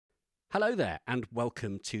Hello there, and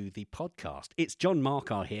welcome to the podcast. It's John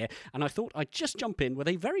Markar here, and I thought I'd just jump in with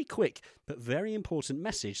a very quick but very important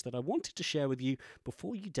message that I wanted to share with you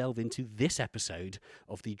before you delve into this episode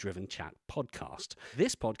of the Driven Chat podcast.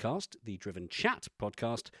 This podcast, the Driven Chat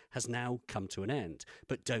podcast, has now come to an end.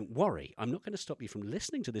 But don't worry, I'm not going to stop you from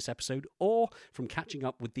listening to this episode or from catching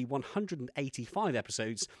up with the 185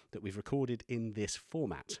 episodes that we've recorded in this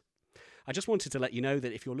format. I just wanted to let you know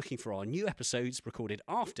that if you're looking for our new episodes recorded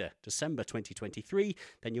after December 2023,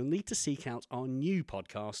 then you'll need to seek out our new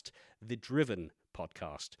podcast, The Driven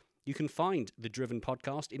Podcast. You can find The Driven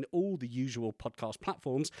Podcast in all the usual podcast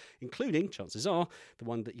platforms, including, chances are, the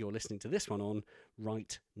one that you're listening to this one on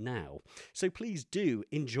right now. So please do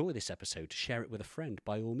enjoy this episode, share it with a friend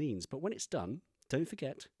by all means. But when it's done, don't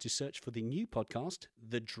forget to search for the new podcast,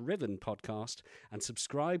 The Driven Podcast, and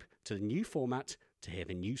subscribe to the new format to hear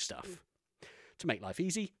the new stuff. To make life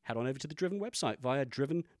easy, head on over to the Driven website via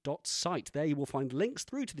driven.site. There you will find links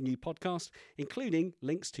through to the new podcast, including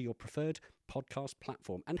links to your preferred podcast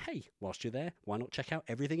platform. And hey, whilst you're there, why not check out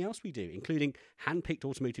everything else we do, including hand-picked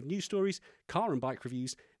automotive news stories, car and bike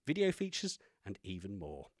reviews, video features, and even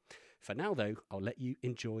more. For now, though, I'll let you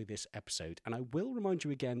enjoy this episode, and I will remind you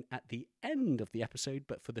again at the end of the episode,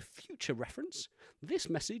 but for the future reference, this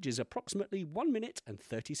message is approximately 1 minute and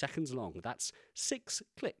 30 seconds long. That's 6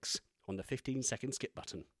 clicks on the 15-second skip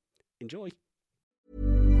button. Enjoy.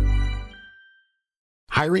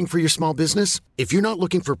 Hiring for your small business? If you're not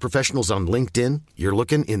looking for professionals on LinkedIn, you're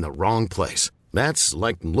looking in the wrong place. That's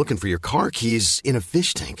like looking for your car keys in a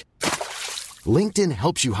fish tank. LinkedIn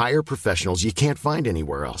helps you hire professionals you can't find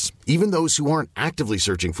anywhere else, even those who aren't actively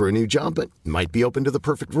searching for a new job but might be open to the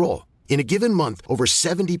perfect role. In a given month, over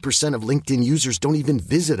 70% of LinkedIn users don't even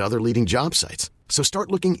visit other leading job sites. So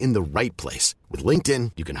start looking in the right place. With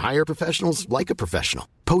LinkedIn, you can hire professionals like a professional.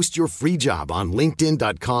 Post your free job on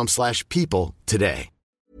linkedin.com/people today.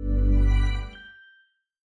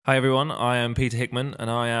 Hi everyone, I am Peter Hickman,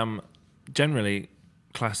 and I am generally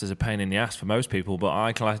classed as a pain in the ass for most people, but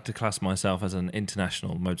I like to class myself as an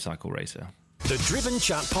international motorcycle racer. The Driven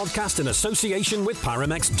Chat podcast in association with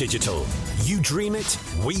Paramex Digital. You dream it,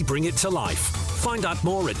 we bring it to life. Find out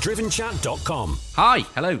more at drivenchat.com. Hi,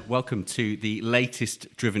 hello, welcome to the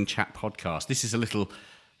latest Driven Chat podcast. This is a little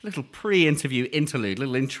pre-interview interlude,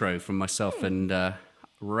 little intro from myself and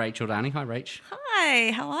Rachel Downey. Hi, Rach.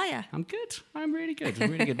 Hi, how are you? I'm good. I'm really good.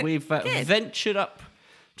 We've ventured up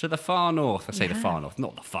to the far north. I say the far north,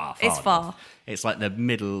 not the far It's far. north. It's like the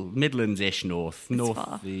Midlands-ish north.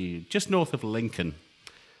 Just north of Lincoln,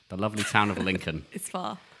 the lovely town of Lincoln. It's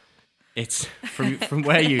far. It's from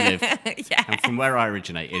where you live, Yeah. and from where I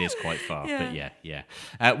originate, it is quite far. But yeah.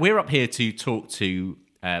 We're up here to talk to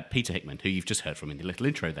Peter Hickman, who you've just heard from in the little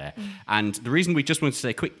intro there. And the reason we just wanted to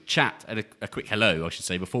say a quick chat and a quick hello, I should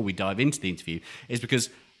say, before we dive into the interview, is because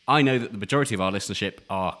I know that the majority of our listenership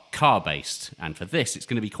are car-based, and for this, it's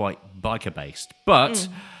going to be quite biker-based. But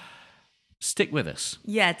stick with us.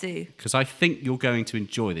 Yeah, do. Because I think you're going to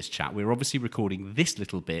enjoy this chat. We're obviously recording this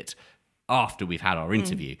little bit after we've had our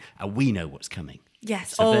interview, and we know what's coming.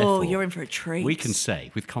 Yes. So therefore, you're in for a treat. We can say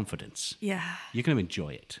with confidence, Yeah. you're going to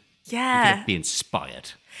enjoy it. You're Yeah. going to be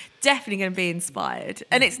inspired. Definitely going to be inspired.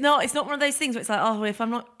 And it's not one of those things where it's like, oh, if I'm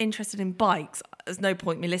not interested in bikes, there's no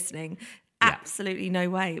point me listening. Yeah. Absolutely no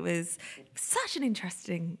way. It was such an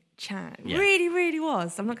interesting chat. Yeah. Really, really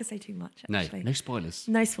was. I'm not going to say too much, actually. No spoilers.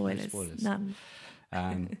 No spoilers. None.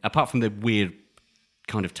 Apart from the weird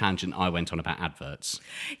kind of tangent I went on about adverts.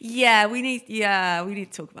 Yeah, we need to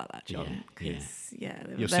talk about that, John. Yeah, Because, You'll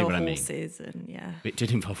there see were what I mean. horses and, It did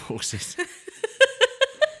involve horses.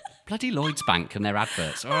 Bloody Lloyd's Bank and their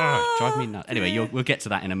adverts. Oh, drive me nuts. Anyway, we'll get to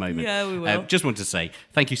that in a moment. Yeah, we will. Just wanted to say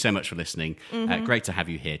thank you so much for listening. Great to have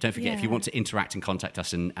you here. Don't forget, if you want to interact and contact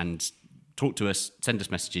us and talk to us, send us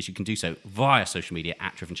messages, you can do so via social media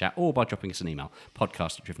at Driven Chat or by dropping us an email,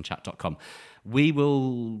 podcast@drivenchat.com. We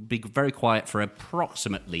will be very quiet for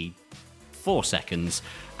approximately 4 seconds,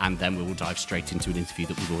 and then we will dive straight into an interview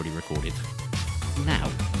that we've already recorded. Now.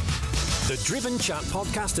 The Driven Chat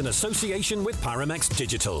podcast in association with Paramex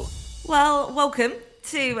Digital. Well, welcome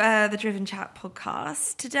to the Driven Chat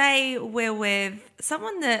podcast. Today we're with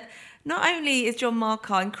someone that not only is John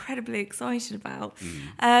Markar incredibly excited about,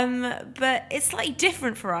 but it's slightly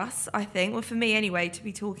different for us, I think, well, for me anyway, to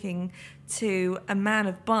be talking to a man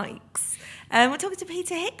of bikes. We're talking to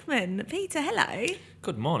Peter Hickman. Peter, hello.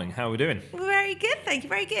 Good morning, how are we doing? We're very good, thank you,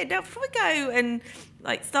 very good. Now, before we go and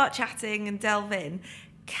start chatting and delve in,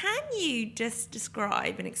 Can you just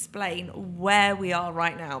describe and explain where we are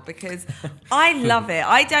right now? Because I love it.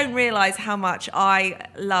 I don't realise how much I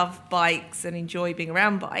love bikes and enjoy being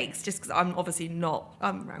around bikes, just because I'm obviously not.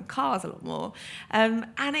 I'm around cars a lot more.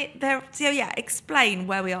 Explain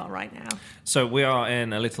where we are right now. So we are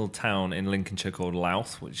in a little town in Lincolnshire called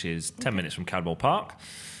Louth, which is 10 minutes from Cadwell Park.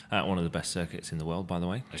 One of the best circuits in the world, by the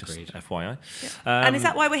way. Agreed. Just FYI. Yeah. And is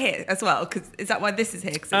that why we're here as well? Is that why this is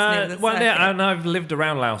here? Cause it's near the circuit? And I've lived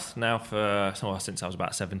around Louth now since I was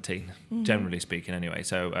about 17, generally speaking anyway.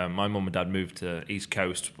 So my mum and dad moved to East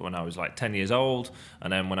Coast when I was like 10 years old.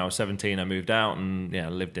 And then when I was 17, I moved out and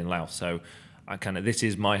lived in Louth. So this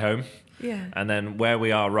is my home. Yeah. And then where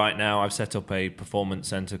we are right now, I've set up a performance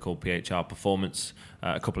centre called PHR Performance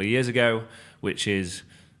a couple of years ago, which is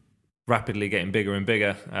rapidly getting bigger and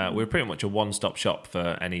bigger. We're pretty much a one-stop shop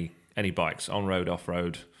for any bikes, on-road,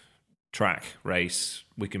 off-road, track, race.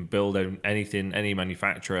 We can build anything, any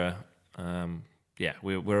manufacturer.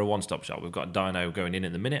 We're a one-stop shop. We've got a dyno going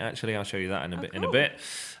in the minute. Actually, I'll show you that in a bit.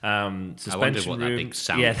 Suspension I wonder what room. that big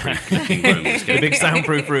soundproof room is. The big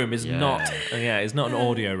soundproof room is not. It's not an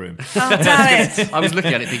audio room. Oh, damn it. I was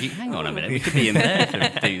looking at it thinking, hang on a minute, we could be in there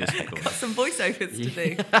to do this. Got some voiceovers to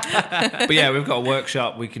do. But yeah, we've got a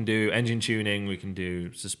workshop. We can do engine tuning. We can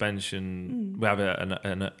do suspension. We have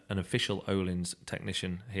an official Öhlins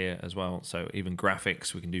technician here as well. So even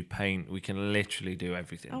graphics, we can do paint. We can literally do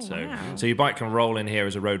everything. Oh, wow. So your bike can roll in here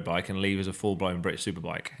as a road bike and leave as a full-blown British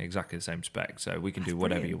superbike, exactly the same spec. So we can do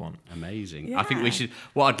whatever you want. Amazing. Yeah. I think we should.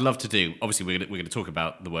 What I'd love to do. Obviously, we're going to talk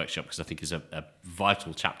about the workshop because I think it's a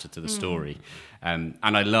vital chapter to the story, and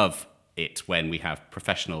I love it when we have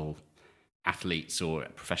professional athletes or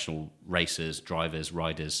professional racers, drivers,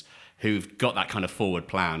 riders who've got that kind of forward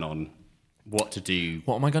plan on what to do.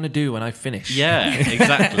 What am I going to do when I finish? Yeah,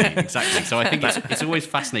 exactly. So I think it's always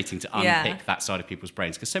fascinating to unpick that side of people's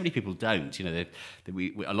brains because so many people don't.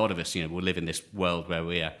 A lot of us, will live in this world where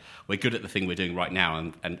we're good at the thing we're doing right now,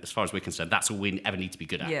 and as far as we're concerned, that's all we ever need to be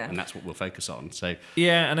good at, and that's what we'll focus on. So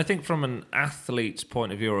yeah, and I think from an athlete's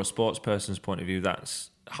point of view or a sports person's point of view, that's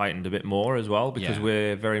heightened a bit more as well because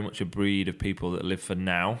we're very much a breed of people that live for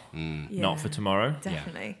now, not for tomorrow.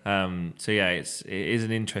 Definitely. It is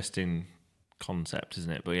an interesting concept,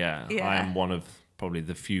 isn't it? But I am one of probably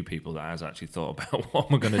the few people that has actually thought about what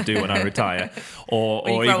I'm going to do when I retire,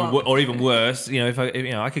 or even worse. If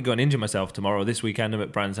I could go and injure myself tomorrow or this weekend I'm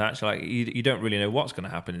at Brands Hatch. Like you don't really know what's going to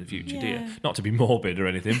happen in the future, do you? Not to be morbid or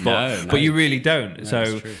anything, but you really don't. No,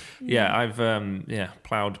 so I've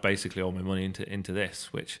ploughed basically all my money into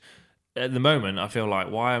this, which. At the moment, I feel like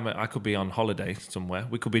I could be on holiday somewhere.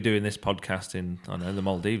 We could be doing this podcast in, the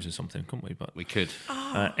Maldives or something, couldn't we? But we could.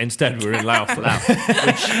 Instead, we're in Louth. Oh,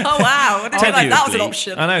 wow. I didn't realise that was an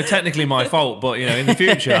option. I know, technically my fault, but, in the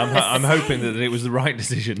future, I'm hoping that it was the right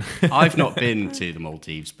decision. I've not been to the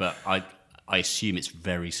Maldives, but I assume it's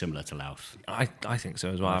very similar to Louth. I think so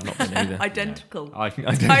as well. I've not been either. Identical. just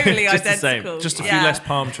Totally identical. The same. Just a few less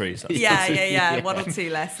palm trees. Yeah. One or two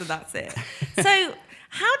less, and that's it. So...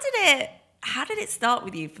 How did it start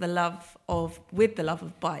with you with the love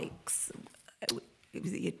of bikes?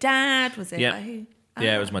 Was it your dad? Was it who?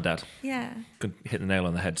 Yeah, it was my dad. Yeah. Could hit the nail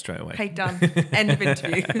on the head straight away. Okay, done. End of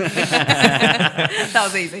interview. That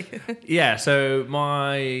was easy. Yeah, so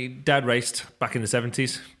my dad raced back in the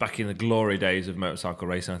 70s, back in the glory days of motorcycle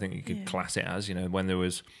racing. I think you could class it as, when there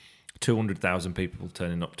was 200,000 people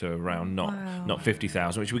turning up to around, not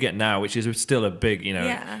 50,000, which we get now, which is still a big,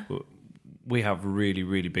 we have really,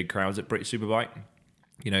 really big crowds at British Superbike.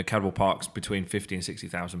 Cadwell Park's between 50 and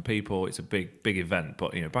 60,000 people. It's a big, big event.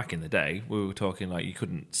 But, back in the day, we were talking like you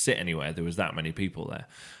couldn't sit anywhere. There was that many people there.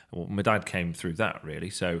 Well, my dad came through that, really.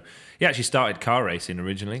 So he actually started car racing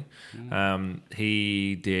originally.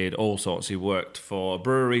 He did all sorts. He worked for a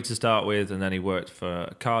brewery to start with, and then he worked for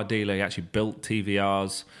a car dealer. He actually built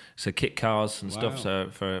TVRs, so kit cars and stuff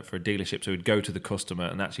for a dealership. So he'd go to the customer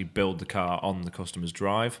and actually build the car on the customer's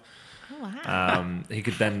drive. Oh, wow. He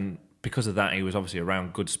could then, because of that, he was obviously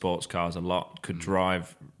around good sports cars a lot, could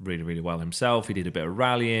drive really, really well himself. He did a bit of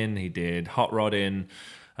rallying, he did hot rodding,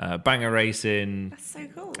 banger racing. That's so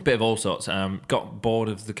cool. A bit of all sorts. Got bored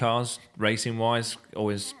of the cars, racing-wise.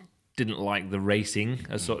 Always didn't like the racing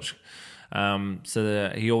as such.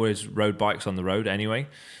 So he always rode bikes on the road anyway.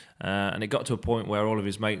 And it got to a point where all of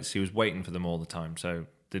his mates, he was waiting for them all the time. So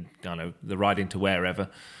the riding to wherever.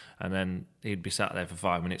 And then he'd be sat there for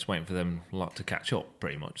 5 minutes waiting for them lot to catch up,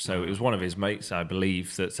 pretty much. So it was one of his mates, I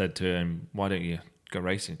believe, that said to him, why don't you go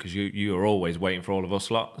racing? Because you are always waiting for all of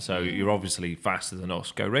us lot. So you're obviously faster than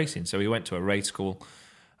us. Go racing. So he went to a race school,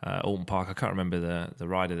 Alton Park. I can't remember the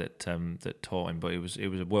rider that taught him, but it was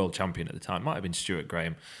a world champion at the time. Might have been Stuart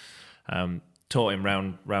Graham. Taught him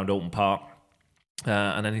round Alton Park,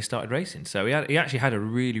 and then he started racing. So he actually had a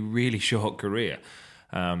really, really short career,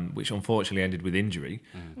 which unfortunately ended with injury.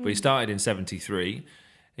 But he started in 73.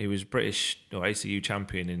 He was British or ACU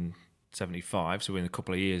champion in 75, so in a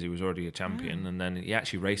couple of years he was already a champion. And then he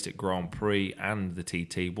actually raced at Grand Prix and the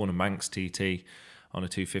TT, won a Manx TT on a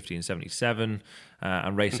 250 in 77,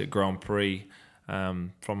 and raced at Grand Prix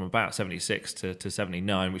from about 76 to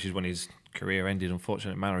 79, which is when his career ended,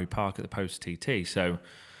 unfortunately, at Mallory Park at the post TT. So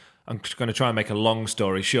I'm just going to try and make a long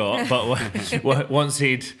story short, but once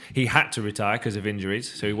he had to retire because of injuries,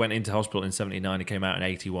 so he went into hospital in 79. He came out in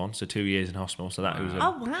 81, so 2 years in hospital. So that was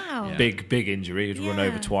a big injury. He'd run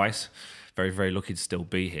over twice. Very, very lucky to still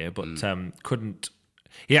be here, but couldn't.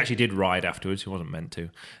 He actually did ride afterwards. He wasn't meant to.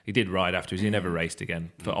 He did ride afterwards. He never raced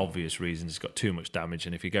again for obvious reasons. He's got too much damage,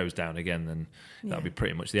 and if he goes down again, then that'll be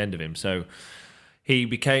pretty much the end of him. So he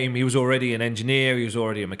was already an engineer. He was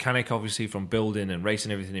already a mechanic, obviously, from building and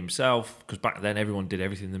racing everything himself, because back then everyone did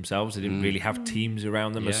everything themselves. They didn't really have teams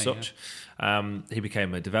around them as such. He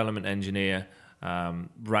became a development engineer,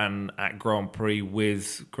 ran at Grand Prix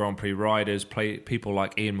with Grand Prix riders, people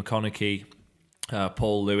like Ian McConaughey,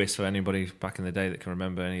 Paul Lewis, for anybody back in the day that can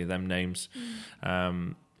remember any of them names,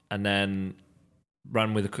 and then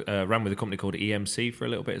ran with a company called EMC for a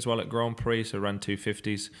little bit as well at Grand Prix, so ran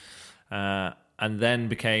 250s, and then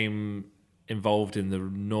became involved in the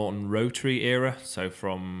Norton Rotary era, so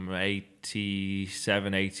from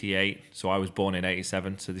 87, 88, so I was born in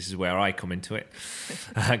 87, so this is where I come into it,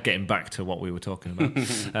 getting back to what we were talking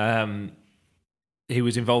about. He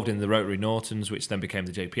was involved in the Rotary Nortons, which then became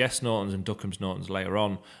the JPS Nortons and Duckham's Nortons later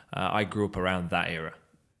on. I grew up around that era.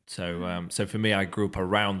 So for me, I grew up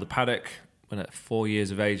around the paddock. When at 4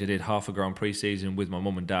 years of age, I did half a Grand Prix season with my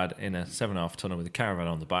mum and dad in a 7.5 tonner with a caravan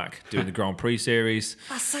on the back, doing the Grand Prix series.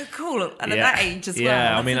 That's so cool. And at that age as well.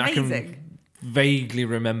 Yeah, That's amazing. I can vaguely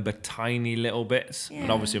remember tiny little bits,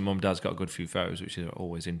 and obviously mum and dad's got a good few photos, which is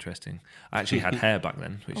always interesting. I actually had hair back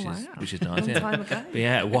then, which is nice. Long time ago. But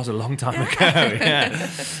yeah, it was a long time ago.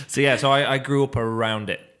 So I grew up around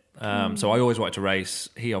it. So I always wanted to race.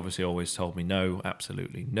 He obviously always told me no,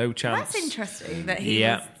 absolutely no chance. That's interesting that he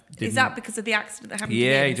was. Is that because of the accident that happened?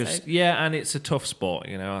 And it's a tough sport.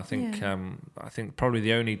 I think probably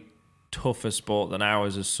the only tougher sport than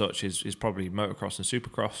ours as such is probably motocross and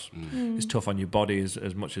supercross. It's tough on your body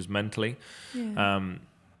as much as mentally.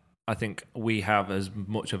 I think we have as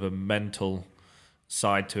much of a mental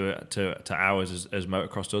side to ours as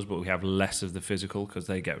motocross does, but we have less of the physical because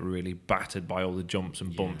they get really battered by all the jumps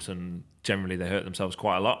and bumps, and generally they hurt themselves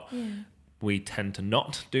quite a lot. We tend to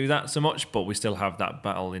not do that so much, but we still have that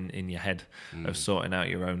battle in your head of sorting out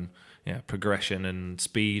your own progression and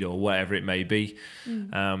speed or whatever it may be.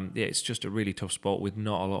 It's just a really tough sport with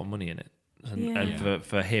not a lot of money in it. And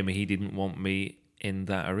for him, he didn't want me in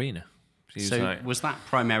that arena. Was that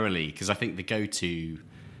primarily, because I think the go-to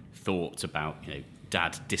thought about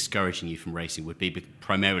Dad discouraging you from racing would be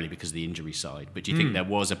primarily because of the injury side, but do you think there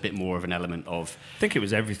was a bit more of an element of... I think it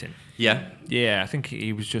was everything. Yeah? Yeah, I think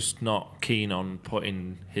he was just not keen on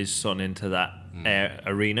putting his son into that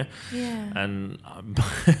arena. Yeah. And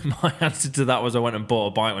my answer to that was I went and bought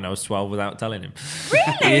a bike when I was 12 without telling him.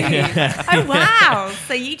 Really? Oh, wow.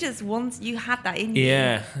 So you had that in you.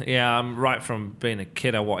 Yeah. I'm right from being a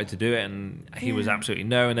kid, I wanted to do it, and he was absolutely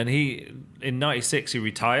no. And then in 96, he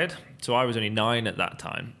retired. So I was only 9 at that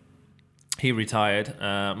time. He retired.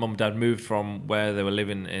 Mum and Dad moved from where they were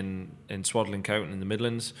living in Swaddling Coat in the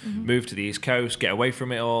Midlands, moved to the East Coast, get away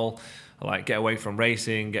from it all, get away from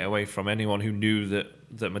racing, get away from anyone who knew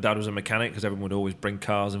that my dad was a mechanic, because everyone would always bring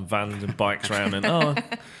cars and vans and bikes around and,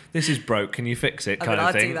 this is broke, can you fix it, kind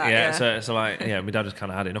of thing. So my dad just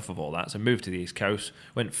kind of had enough of all that. So moved to the East Coast,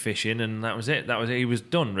 went fishing, and that was it. He was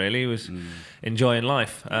done, really. He was enjoying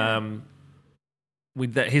life.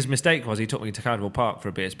 His mistake was he took me to Carnival Park for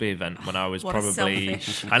a BSB event when I was probably...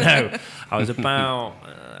 I know. I was about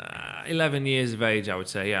 11 years of age, I would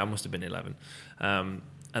say. Yeah, I must have been 11. And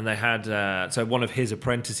they had... so one of his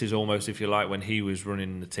apprentices, almost, if you like, when he was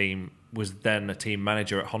running the team, was then a team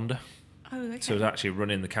manager at Honda. Oh, okay. So he was actually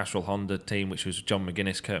running the Castrol Honda team, which was John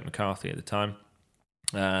McGuinness, Kurt McCarthy at the time.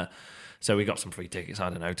 So we got some free tickets,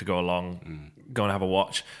 I don't know, to go along, go and have a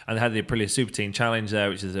watch. And they had the Aprilia Super Team Challenge there,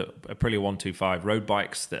 which is a Aprilia 125 road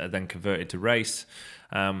bikes that are then converted to race.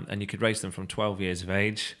 And you could race them from 12 years of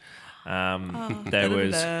age. There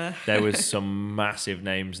was some massive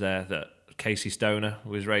names there that Casey Stoner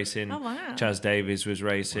was racing, Chaz Davies was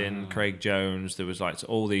racing, Craig Jones. There was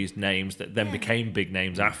all these names that then became big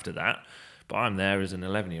names after that. But I'm there as an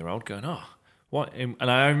 11-year-old going, oh, what? And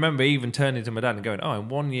I remember even turning to my dad and going, oh, in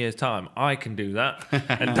 1 year's time, I can do that.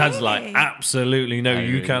 And Dad's like, absolutely no,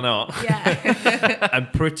 you cannot. Yeah.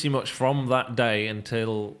 And pretty much from that day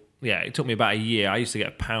until, it took me about a year. I used to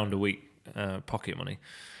get £1 a week pocket money.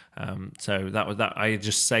 So that was that. I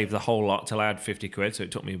just saved the whole lot till I had 50 quid. So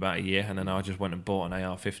it took me about a year. And then I just went and bought an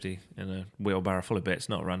AR-50 in a wheelbarrow full of bits.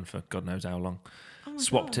 Not run for God knows how long.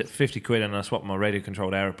 Swapped it 50 quid, and I swapped my radio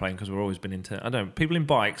controlled aeroplane because we've always been into, people in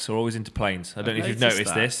bikes are always into planes. I don't know if you've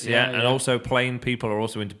noticed this. Yeah. And also plane people are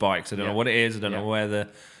also into bikes. I don't know what it is. I don't know where the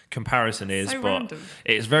comparison is, but random.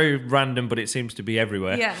 It's very random, but it seems to be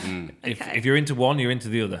everywhere. Yeah. If you're into one, you're into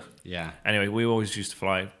the other. Yeah. Anyway, we always used to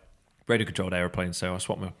fly radio controlled aeroplanes, so I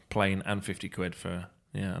swapped my plane and 50 quid for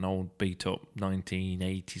an old beat up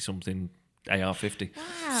 1980 something AR-50.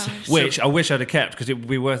 Wow. Which I wish I'd have kept because it would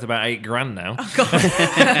be worth about $8,000 now. Oh, God.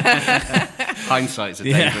 Hindsight's a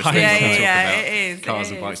dangerous thing to talk about. It is. Cars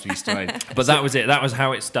and bikes being straight. But that was it. That was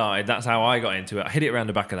how it started. That's how I got into it. I hid it around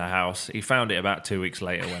the back of the house. He found it about 2 weeks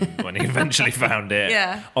later when he eventually found it.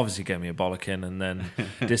 Yeah. Obviously gave me a bollocking and then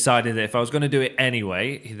decided that if I was going to do it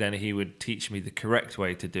anyway, then he would teach me the correct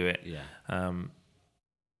way to do it. Yeah.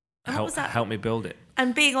 Help me build it.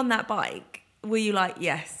 And being on that bike, were you like,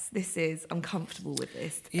 yes, I'm comfortable with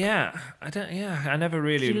this? Yeah, I never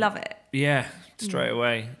really. Did you love it? Yeah, straight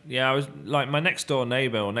away. Yeah, I was like my next door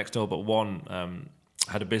neighbour, or next door but one,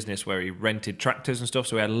 had a business where he rented tractors and stuff,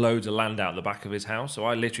 so he had loads of land out the back of his house. So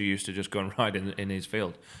I literally used to just go and ride in his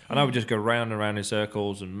field, and I would just go round and round in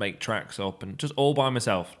circles and make tracks up, and just all by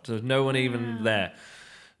myself. So there's no one even there.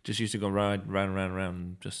 Just used to go ride round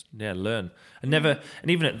and just learn, and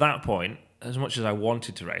even at that point, as much as I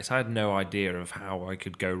wanted to race, I had no idea of how I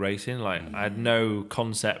could go racing. Like I had no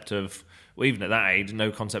concept of, well, even at that age, no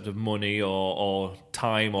concept of money or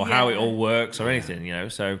time or how it all works or anything,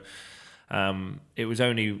 So it was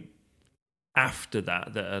only after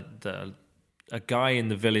that a guy in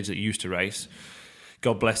the village that used to race,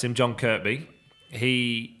 God bless him, John Kirkby,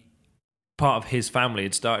 part of his family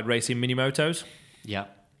had started racing mini motos. Yeah.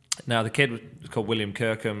 Now the kid was called William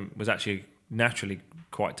Kirkham, was actually naturally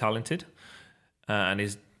quite talented. And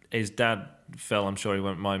his dad, Phil, I'm sure he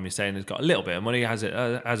won't mind me saying, has got a little bit of money, has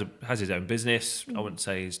his own business. I wouldn't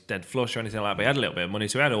say he's dead flush or anything like that, but he had a little bit of money,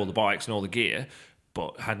 so he had all the bikes and all the gear,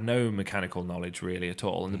 but had no mechanical knowledge really at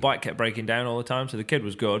all. And the bike kept breaking down all the time, so the kid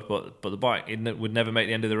was good, but the bike would never make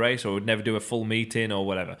the end of the race or would never do a full meeting or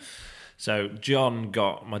whatever. So John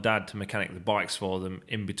got my dad to mechanic the bikes for them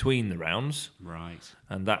in between the rounds. Right.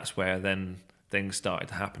 And that's where then things started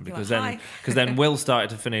to happen because then Will started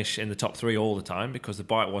to finish in the top 3 all the time because the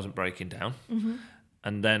bike wasn't breaking down. Mm-hmm.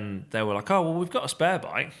 And then they were like, oh, well, we've got a spare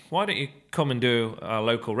bike. Why don't you come and do a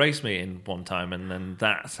local race meeting one time? And then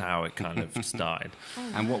that's how it kind of started.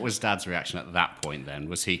 And what was Dad's reaction at that point then?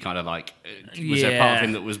 Was he kind of like, was there part of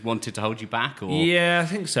him that was wanted to hold you back? Or? Yeah, I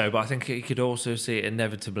think so. But I think he could also see it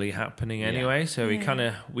inevitably happening anyway. So he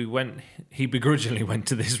begrudgingly went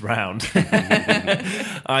to this round.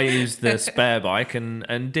 I used the spare bike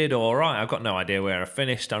and did all right. I've got no idea where I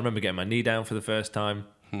finished. I remember getting my knee down for the first time.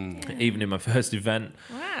 Even in my first event.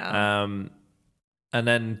 Wow. And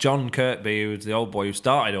then John Kirkby, who was the old boy who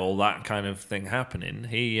started all that kind of thing happening,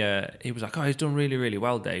 he was like, oh, he's done really, really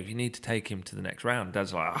well, Dave. You need to take him to the next round.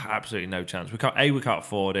 Dad's like, oh, absolutely no chance. We can't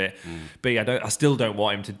afford it. B, I still don't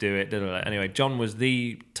want him to do it. Anyway, John was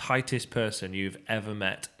the tightest person you've ever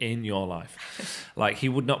met in your life. Like, he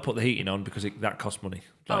would not put the heating on because that cost money.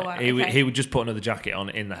 Like, he would just put another jacket on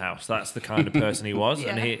in the house. That's the kind of person he was.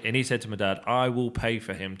 And he said to my dad, I will pay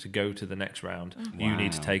for him to go to the next round. You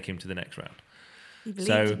need to take him to the next round. He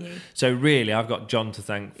believed in you. So really, I've got John to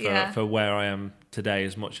thank for where I am today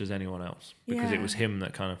as much as anyone else because it was him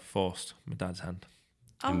that kind of forced my dad's hand.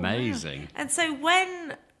 Oh, amazing. Wow. And so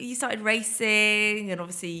when you started racing and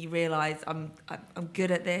obviously you realised I'm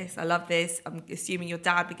good at this, I love this, I'm assuming your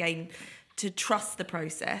dad began to trust the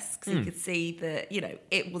process because he could see that,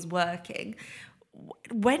 it was working.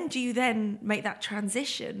 When do you then make that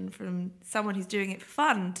transition from someone who's doing it for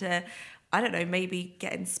fun to, I don't know, maybe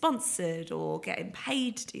getting sponsored or getting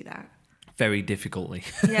paid to do that? Very difficultly.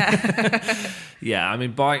 Yeah. Yeah, I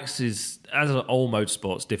mean, bikes is, as all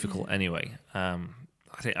motorsports, difficult anyway.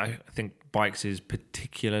 I think bikes is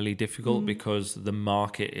particularly difficult because the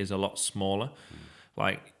market is a lot smaller.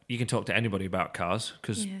 Like, you can talk to anybody about cars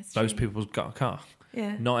because most people's got a car.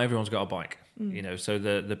 Yeah. Not everyone's got a bike. So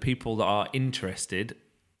the people that are interested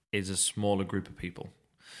is a smaller group of people.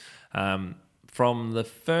 From the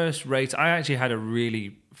first race, I actually had a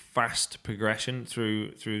really fast progression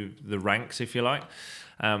through the ranks, if you like.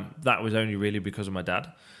 That was only really because of my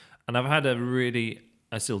dad. And I've had a really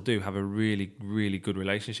I still do have a really, really good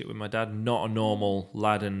relationship with my dad. Not a normal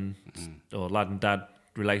lad and dad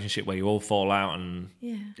relationship where you all fall out and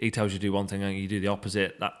he tells you to do one thing and you do the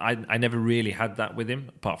opposite. I never really had that with him,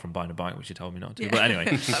 apart from buying a bike, which he told me not to. But anyway,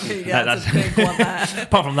 that's a big one there.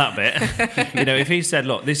 Apart from that bit, if he said,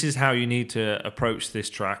 look, this is how you need to approach this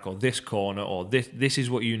track or this corner or this is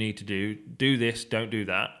what you need to do this, don't do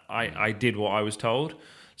that. I did what I was told.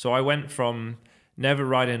 So I went from never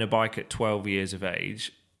riding a bike at 12 years of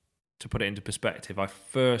age. To put it into perspective, I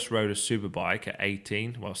first rode a superbike at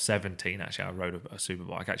 18. Well, 17 actually. I rode a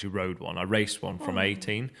superbike. I actually rode one. I raced one from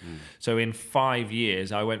 18. So in 5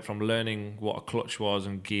 years, I went from learning what a clutch was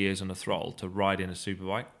and gears and a throttle to riding a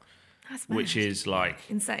superbike. That's mad. Which is like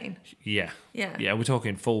insane. Yeah. We're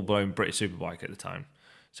talking full blown British superbike at the time.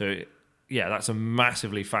 So that's a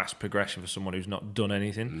massively fast progression for someone who's not done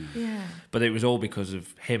anything. Yeah. But it was all because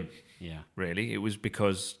of him. Yeah. Really, it was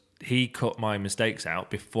because he cut my mistakes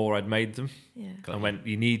out before I'd made them. Yeah. And went,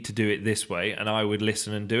 you need to do it this way, and I would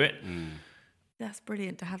listen and do it. That's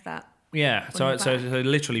brilliant to have that. Yeah. So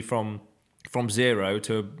literally from zero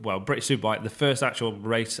to British Superbike. The first actual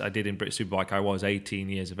race I did in British Superbike, I was 18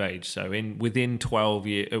 years of age. So within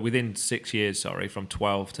 6 years, from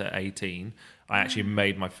 12 to 18, I actually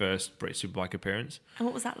made my first British Superbike appearance. And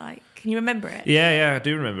what was that like? Can you remember it? Yeah, I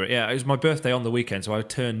do remember it. Yeah, it was my birthday on the weekend, so I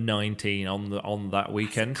turned 19 on that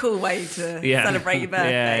weekend. Cool way to celebrate your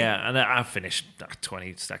birthday. Yeah, and I finished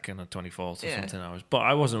 22nd or 24th or something. But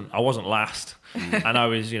I wasn't last, and I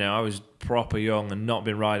was proper young and not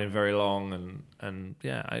been riding very long,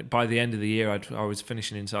 and by the end of the year, I was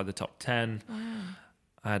finishing inside the top 10. Wow.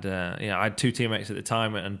 I had two teammates at the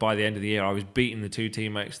time, and by the end of the year, I was beating the two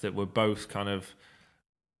teammates that were both kind of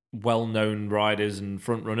well-known riders and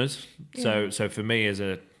front runners. Yeah. So for me as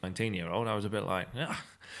a 19-year-old, I was a bit like,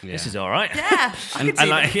 this is all right. Yeah,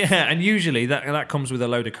 and usually that comes with a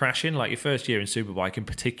load of crashing. Like your first year in Superbike in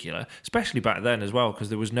particular, especially back then as well, because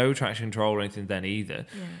there was no traction control or anything then either.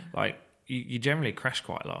 Yeah. Like you generally crash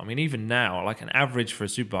quite a lot. I mean, even now, like an average for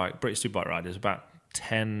a British Superbike rider is about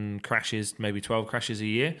 10 crashes, maybe 12 crashes a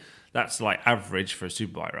year. That's like average for a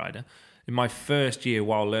superbike rider. In my first year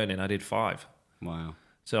while learning, I did 5. Wow.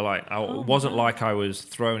 So like it wasn't like I was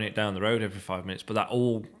throwing it down the road every 5 minutes, but that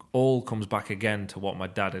all comes back again to what my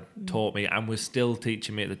dad had taught me and was still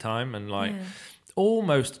teaching me at the time, and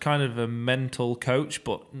almost kind of a mental coach,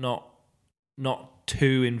 but not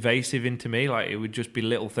too invasive into me. Like it would just be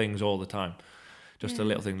little things all the time. Just a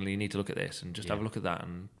little thing, you need to look at this and just have a look at that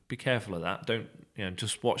and be careful of that. Don't,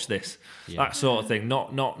 just watch this. That sort of thing.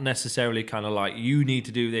 Not necessarily kind of like, you need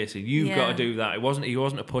to do this and you've got to do that. He wasn't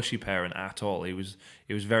a pushy parent at all. He was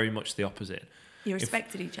very much the opposite. You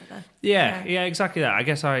respected each other. Yeah, exactly that. I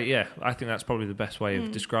guess I think that's probably the best way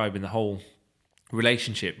of describing the whole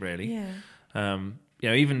relationship, really. Yeah.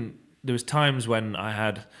 Even there was times when I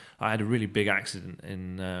had a really big accident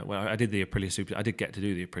in I did the Aprilia Super. I did get to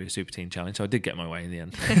do the Aprilia Super Team Challenge, so I did get my way in the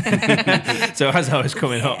end. So as I was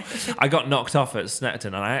coming up, I got knocked off at Snetterton,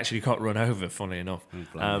 and I actually got run over, funnily enough.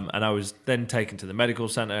 And I was then taken to the medical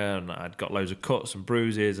centre, and I'd got loads of cuts and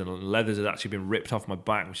bruises, and leathers had actually been ripped off my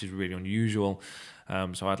back, which is really unusual.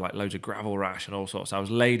 So I had like loads of gravel rash and all sorts. I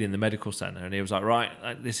was laid in the medical centre, and he was like, "Right,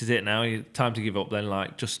 this is it now. Time to give up. Then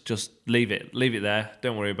like just leave it there.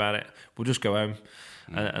 Don't worry about it. We'll just go home."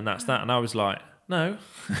 And that's that. And I was like, no,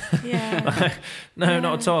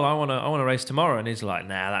 not at all. I want to race tomorrow. And he's like,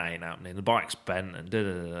 nah, that ain't happening. The bike's bent and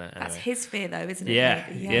Anyway. That's his fear, though, isn't it?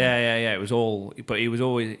 Yeah. It was all, but he was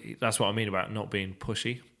always. That's what I mean about not being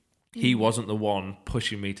pushy. He wasn't the one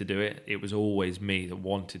pushing me to do it. It was always me that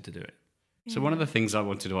wanted to do it. So one of the things I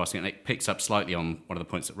wanted to ask, and it picks up slightly on one of the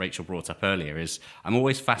points that Rachel brought up earlier, is I'm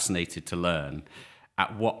always fascinated to learn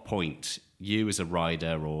at what point you as a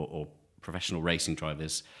rider or professional racing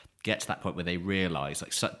drivers get to that point where they realise,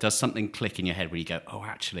 like, does something click in your head where you go, oh,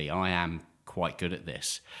 actually, I am quite good at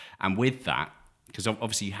this? And with that, because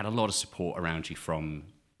obviously you had a lot of support around you from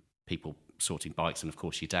people sorting bikes and, of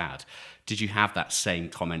course, your dad. Did you have that same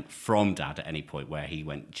comment from Dad at any point where he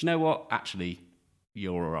went, do you know what? Actually,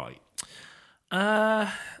 you're all right?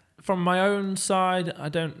 From my own side, I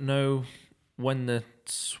don't know when the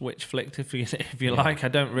switch flicked, if you like. I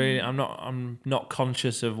don't really. I'm not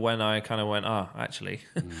conscious of when I kind of went, actually,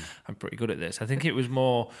 I'm pretty good at this. I think it was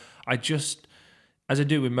more, I just, as I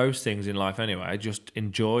do with most things in life anyway, I just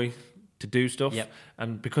enjoy to do stuff. Yep.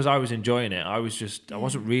 And because I was enjoying it, I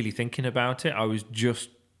wasn't really thinking about it. I was just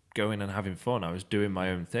going and having fun. I was doing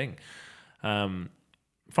my own thing. From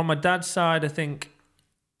my dad's side, I think,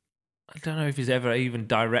 I don't know if he's ever even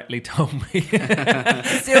directly told me.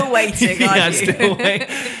 Still waiting, aren't you? Still waiting.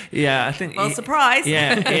 Yeah, I think. Surprise.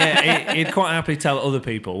 Yeah, he'd quite happily tell other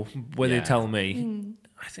people. Whether he'd tell me,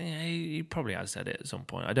 I think he probably has said it at some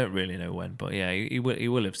point. I don't really know when, but yeah, he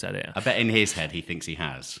will have said it. I bet in his head he thinks he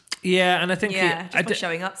has. Yeah, and I think just by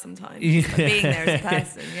showing up sometimes, like being there as a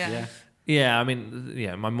person. Yeah, I mean,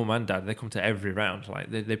 my mum and dad, they come to every round.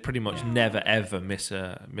 Like they pretty much never ever miss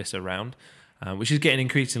a round, which is getting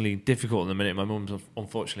increasingly difficult at the minute. My mum's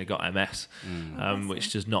unfortunately got MS,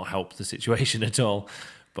 which does not help the situation at all.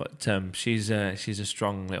 But she's a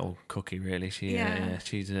strong little cookie, really.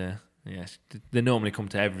 They normally come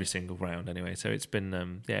to every single round anyway. So it's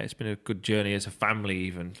been it's been a good journey as a family,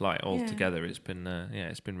 even like all together. It's been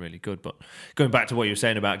it's been really good. But going back to what you were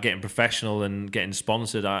saying about getting professional and getting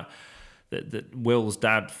sponsored, that Will's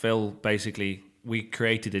dad, Phil, basically, we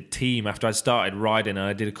created a team after I started riding, and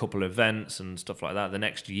I did a couple of events and stuff like that. The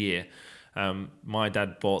next year, my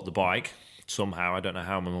dad bought the bike somehow. I don't know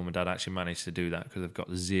how my mum and dad actually managed to do that, because they've got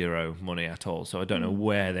zero money at all. So I don't know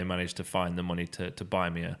where they managed to find the money to buy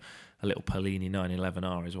me a little Polini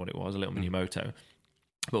 911R is what it was, a little mini moto.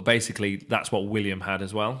 But basically, that's what William had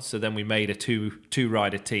as well. So then we made a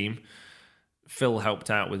two-rider team. Phil helped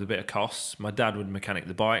out with a bit of costs. My dad would mechanic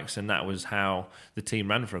the bikes, and that was how the team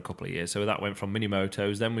ran for a couple of years. So that went from mini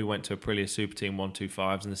motos. Then we went to Aprilia Super Team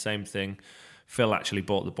 125s, and the same thing. Phil actually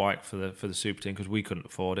bought the bike for the Super Team because we couldn't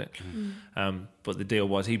afford it. But the deal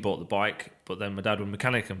was he bought the bike, but then my dad would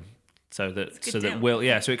mechanic them. So that Will,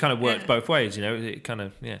 so it kind of worked both ways, you know. It kind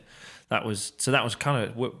of that was kind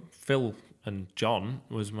of what Phil and John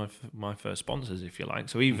was my first sponsors, if you like.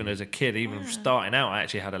 So even as a kid, even starting out, I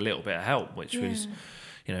actually had a little bit of help, which was,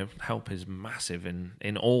 help is massive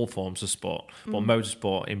in all forms of sport, but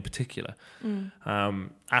motorsport in particular.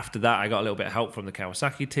 After that, I got a little bit of help from the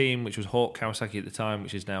Kawasaki team, which was Hawk Kawasaki at the time,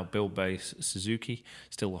 which is now build-based Suzuki,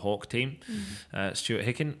 still the Hawk team. Stuart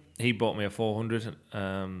Hickman, he bought me a 400,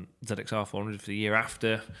 ZXR 400 for the year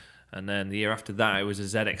after. And then the year after that, it was a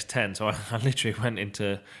ZX10. So I literally went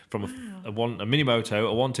from a mini moto,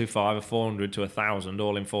 a 125, a 400 to 1,000,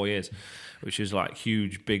 all in 4 years, which is like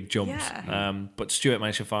huge, big jumps. Yeah. But Stuart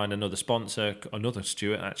managed to find another sponsor, another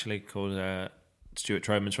Stuart actually, called Stuart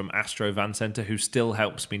Tromans from Astro Van Centre, who still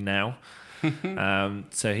helps me now.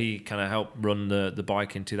 So he kind of helped run the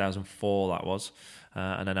bike in 2004, that was.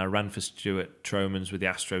 And then I ran for Stuart Tromans with the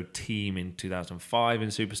Astro team in 2005 in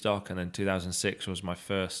Superstock, and then 2006 was my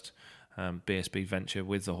first BSB venture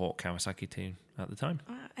with the Hawk Kawasaki team at the time.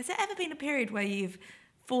 Has there ever been a period where you've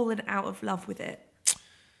fallen out of love with it?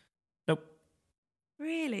 Nope.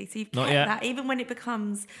 Really? So you've Not kept yet. that even when it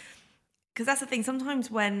becomes... Because that's the thing,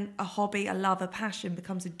 sometimes when a hobby, a love, a passion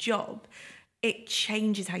becomes a job, it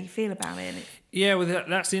changes how you feel about it. Yeah, well,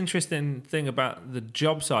 that's the interesting thing about the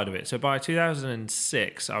job side of it. So by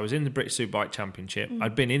 2006, I was in the British Superbike Championship.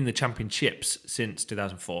 I'd been in the championships since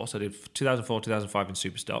 2004. So I did 2004, 2005 in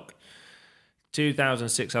Superstock.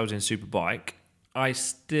 2006, I was in Superbike. I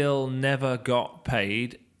still never got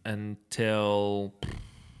paid until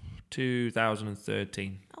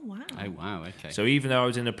 2013. Oh, wow. Oh, wow, okay. So even though I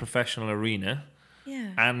was in a professional arena...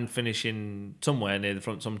 Yeah. and finishing somewhere near the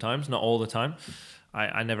front sometimes, not all the time,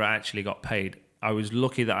 I never actually got paid. I was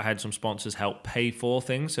lucky that I had some sponsors help pay for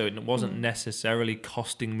things, so it wasn't necessarily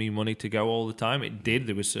costing me money to go all the time. It did.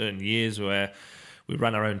 There were certain years where we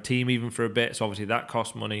ran our own team even for a bit, so obviously that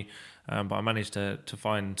cost money, but I managed to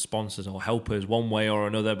find sponsors or helpers one way or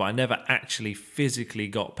another, but I never actually physically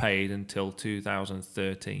got paid until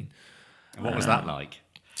 2013. What was that like?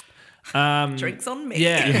 Drinks on me.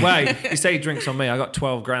 Yeah, well, you say drinks on me. I got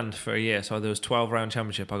 12 grand for a year, so there was 12 round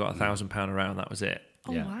championship. I got £1,000 a round. That was it.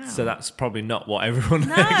 Oh, Yeah. wow. So that's probably not what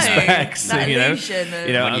everyone expects. That you know, illusion of-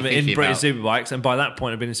 you know, When I'm you're in thinking British about- Superbikes, and by that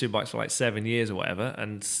point, I've been in Superbikes for like 7 years or whatever,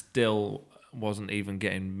 and still wasn't even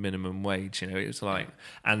getting minimum wage. You know, it was like,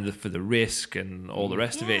 and for the risk and all the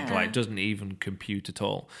rest of it, Yeah. like doesn't even compute at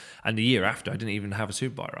all. And the year after, I didn't even have a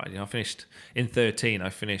Superbike ride. You know, I finished in 13. I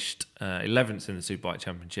finished 11th in the Superbike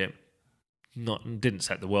Championship. Didn't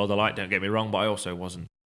set the world alight, don't get me wrong, but I also wasn't.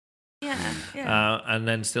 Yeah. And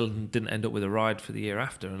then still didn't end up with a ride for the year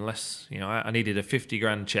after, unless, you know, I needed a 50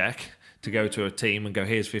 grand check to go to a team and go,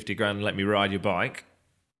 here's 50 grand, let me ride your bike,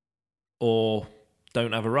 or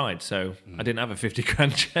don't have a ride. So I didn't have a 50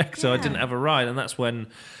 grand check, so I didn't have a ride. And that's when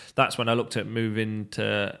I looked at moving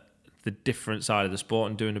to the different side of the sport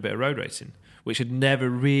and doing a bit of road racing, which had never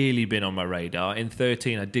really been on my radar. In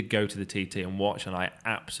 13, I did go to the TT and watch, and I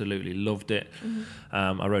absolutely loved it.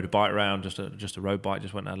 I rode a bike around, just a road bike,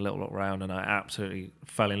 just went and had a little look around, and I absolutely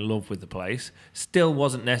fell in love with the place. Still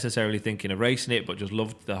wasn't necessarily thinking of racing it, but just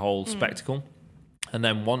loved the whole spectacle. And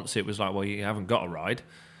then once it was like, well, you haven't got a ride,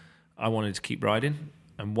 I wanted to keep riding.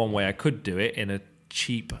 And one way I could do it in a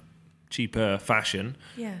cheaper fashion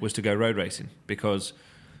was to go road racing, because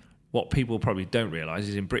what people probably don't realise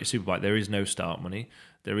is in British Superbike there is no start money,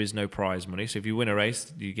 there is no prize money. So if you win a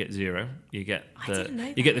race, you get zero. You get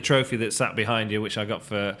the trophy that sat behind you, which I got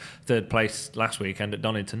for third place last weekend at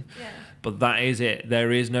Donington. Yeah. But that is it.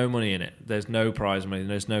 There is no money in it. There's no prize money.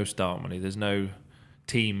 There's no start money. There's no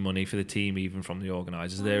team money for the team, even from the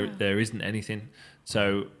organisers. There isn't anything.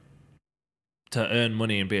 So to earn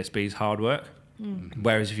money in BSB is hard work.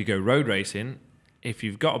 Whereas if you go road racing, if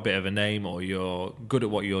you've got a bit of a name or you're good at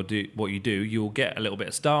what you do, you'll get a little bit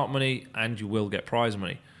of start money and you will get prize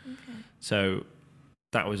money. Okay. So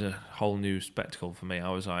that was a whole new spectacle for me. I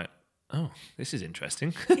was like, oh, this is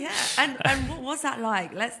interesting. Yeah, and what was that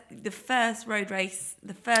like? The first road race,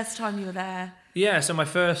 the first time you were there. Yeah, so my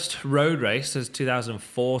first road race was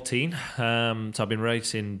 2014. So I've been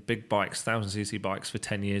racing big bikes, 1000cc bikes for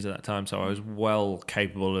 10 years at that time. So I was well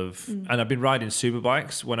capable of, and I've been riding super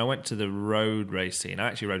bikes. When I went to the road race scene, I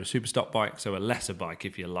actually rode a super stock bike, so a lesser bike,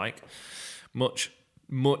 if you like. Much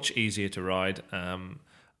easier to ride.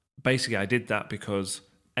 Basically, I did that because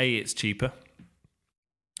A, it's cheaper.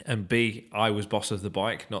 And B, I was boss of the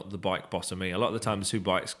bike, not the bike boss of me. A lot of the time, the super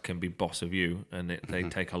bikes can be boss of you, and they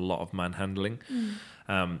take a lot of manhandling.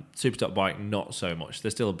 Superstock bike, not so much. They're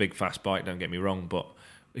still a big, fast bike, don't get me wrong, but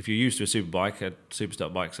if you're used to a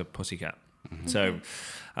superstock bike's a pussycat. So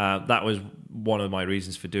that was one of my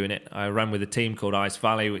reasons for doing it. I ran with a team called Ice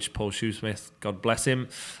Valley, which Paul Shoesmith, God bless him,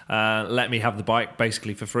 let me have the bike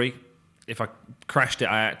basically for free. If I crashed it,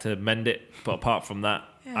 I had to mend it, but apart from that,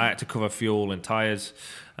 I had to cover fuel and tyres,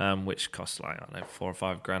 which cost like, I don't know, $4 or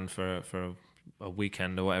 $5 grand for a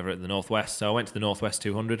weekend or whatever at the Northwest. So I went to the Northwest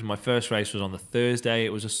 200. My first race was on the Thursday.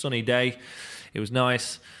 It was a sunny day. It was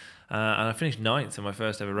nice. And I finished 9th in my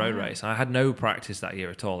first ever road race. I had no practice that year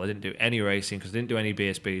at all. I didn't do any racing because I didn't do any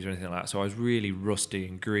BSBs or anything like that. So I was really rusty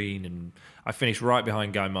and green. And I finished right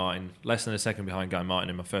behind Guy Martin, less than a second behind Guy Martin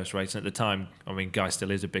in my first race. And at the time, I mean, Guy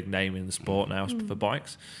still is a big name in the sport now for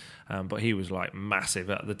bikes. But he was like massive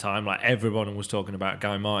at the time. Like everyone was talking about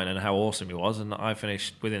Guy Martin and how awesome he was, and I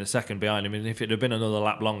finished within a second behind him. And if it had been another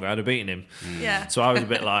lap longer, I'd have beaten him. Yeah. So I was a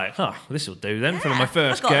bit like, oh, this will do then for my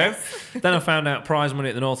first go. Then I found out prize money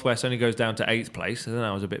at the Northwest only goes down to 8th place, and then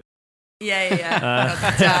I was a bit.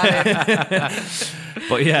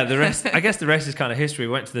 But yeah, the rest. I guess the rest is kind of history.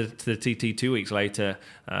 We went to the TT 2 weeks later.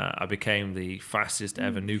 I became the fastest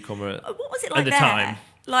ever newcomer. What was it like at the there? Time.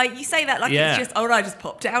 Like you say that, like it's just, I just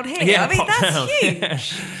popped down here. Yeah, I mean, that's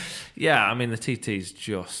huge. Yeah, I mean the TT is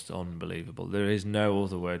just unbelievable. There is no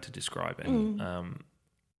other word to describe it.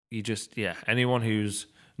 Anyone who's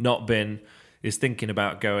not been, is thinking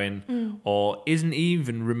about going, or isn't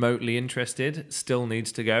even remotely interested, still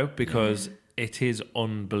needs to go, because it is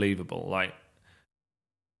unbelievable. Like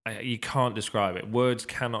you can't describe it. Words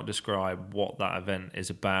cannot describe what that event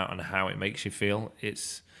is about and how it makes you feel.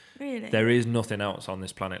 Really? There is nothing else on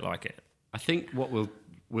this planet like it. I think what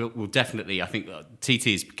we'll definitely, I think TT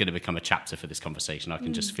is going to become a chapter for this conversation. I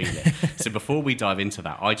can just feel it. So before we dive into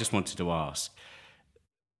that, I just wanted to ask,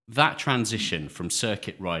 that transition from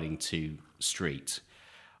circuit riding to street,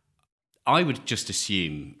 I would just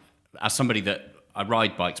assume, as somebody that I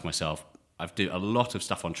ride bikes myself, I've do a lot of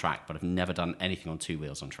stuff on track, but I've never done anything on two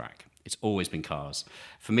wheels on track. It's always been cars.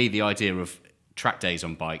 For me, the idea of track days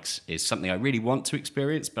on bikes is something I really want to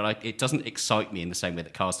experience, but it doesn't excite me in the same way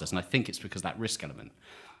that cars does, and I think it's because that risk element.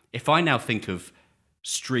 If I now think of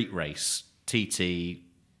street race, TT,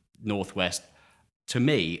 Northwest, to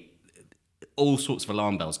me, all sorts of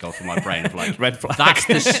alarm bells go off in my brain of like, red flag. That's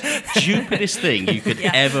the stupidest thing you could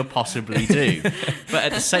ever possibly do. But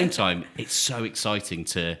at the same time, it's so exciting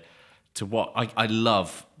to what I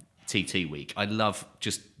love. TT week. I love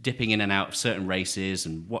just dipping in and out of certain races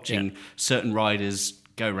and watching certain riders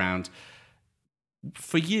go around.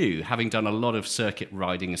 For you, having done a lot of circuit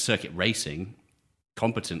riding and circuit racing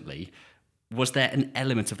competently, was there an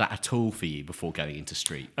element of that at all for you before going into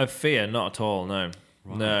street? Of fear, not at all, no.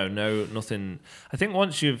 Right. No, nothing. I think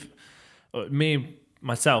once you've...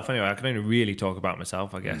 myself, anyway, I can only really talk about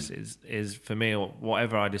myself, I guess, is for me,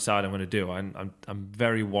 whatever I decide I'm going to do, I'm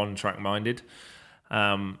very one-track minded.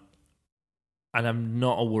 And I'm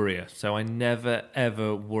not a worrier, so I never,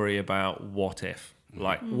 ever worry about what if.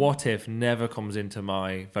 Like, what if never comes into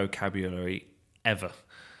my vocabulary ever,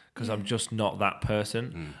 because I'm just not that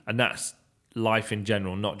person. And that's life in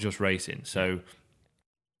general, not just racing. So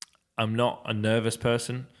I'm not a nervous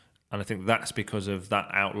person, and I think that's because of that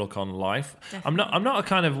outlook on life. Definitely. I'm not a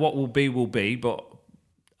kind of what will be, but...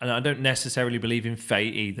 And I don't necessarily believe in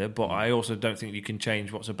fate either, but I also don't think you can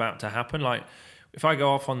change what's about to happen. Like, if I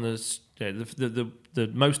go off on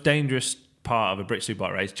the most dangerous part of a British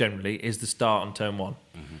Superbike race generally is the start on turn 1.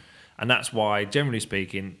 And that's why, generally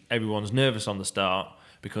speaking, everyone's nervous on the start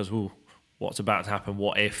because, what's about to happen?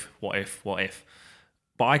 What if?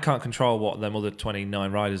 But I can't control what them other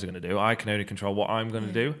 29 riders are going to do. I can only control what I'm going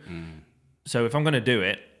to do. So if I'm going to do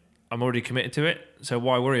it, I'm already committed to it. So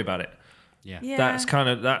why worry about it? Yeah.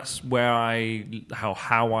 That's where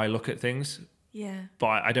how I look at things. Yeah.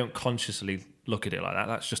 But I don't consciously look at it like that.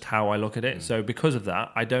 That's just how I look at it. So because of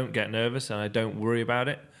that, I don't get nervous and I don't worry about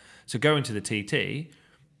it. So going to the TT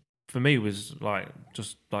for me was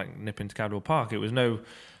just like nipping to Cadwell Park. It was no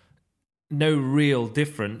real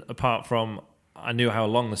different apart from I knew how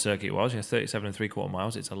long the circuit was. 37 3/4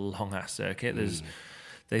 miles. It's a long ass circuit.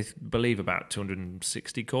 They believe about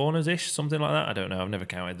 260 corners-ish, something like that. I don't know. I've never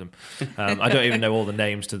counted them. I don't even know all the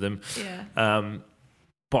names to them. Yeah.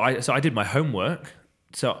 But I did my homework.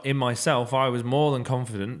 So in myself, I was more than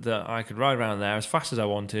confident that I could ride around there as fast as I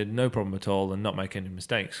wanted, no problem at all, and not make any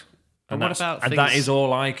mistakes. And that is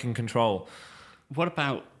all I can control. What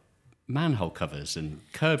about manhole covers and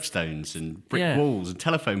curbstones and brick walls and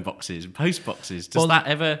telephone boxes and post boxes? Does that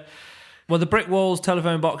ever... Well, the brick walls,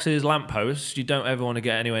 telephone boxes, lampposts, you don't ever want to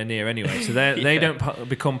get anywhere near anyway. So they don't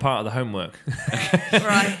become part of the homework.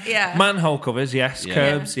 Right, yeah. Manhole covers, yes. Yeah.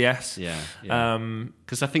 Curbs, yes. Yeah.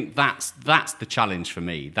 Because I think that's the challenge for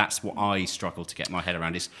me. That's what I struggle to get my head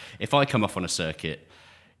around is if I come off on a circuit,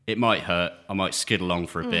 it might hurt. I might skid along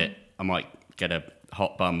for a bit. I might get a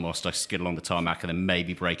hot bum whilst I skid along the tarmac and then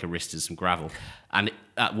maybe break a wrist in some gravel. And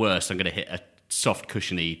at worst, I'm going to hit a soft,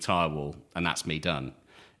 cushiony tyre wall and that's me done.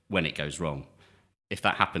 When it goes wrong. If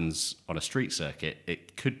that happens on a street circuit,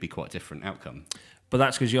 it could be quite a different outcome. But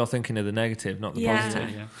that's because you're thinking of the negative, not the positive.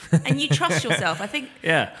 Yeah. And you trust yourself. I think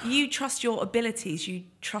you trust your abilities, you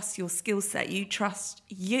trust your skill set, you trust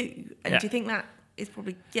you. And do you think that is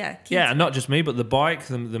probably, key and not just me, but the bike,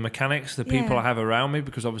 the mechanics, the people I have around me,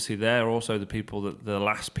 because obviously they're also the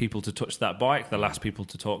last people to touch that bike, the last people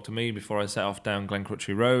to talk to me before I set off down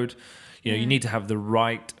Glencrutchery Road. You need to have the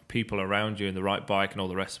right people around you and the right bike and all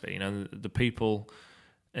the rest of it. The people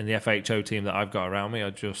in the FHO team that I've got around me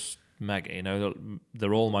are just mega.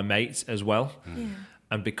 They're all my mates as well. Yeah.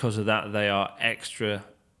 And because of that, they are extra...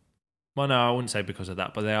 Well, no, I wouldn't say because of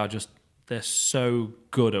that, but they're so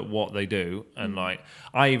good at what they do. And I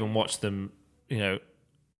even watch them, we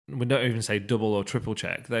don't even say double or triple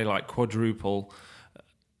check. They quadruple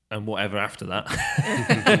and whatever after that.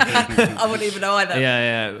 I wouldn't even know either.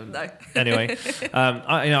 Yeah. No. Anyway,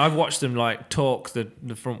 I've watched them talk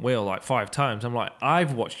the front wheel 5 times. I'm like,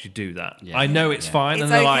 I've watched you do that. Yeah. I know it's fine. It's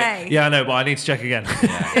and they're okay. like, yeah, I know, but I need to check again.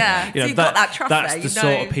 Yeah. So you've got that trust that's there. the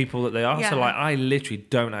sort of people that they are. Yeah. So I literally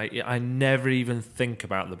don't. I never even think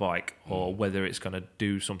about the bike or whether it's going to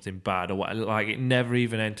do something bad or what. It never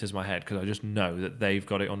even enters my head because I just know that they've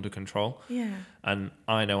got it under control. Yeah. And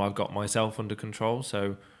I know I've got myself under control.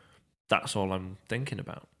 So that's all I'm thinking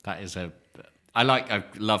about. That is I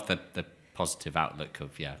love the positive outlook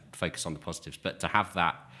of, focus on the positives, but to have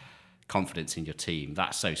that confidence in your team,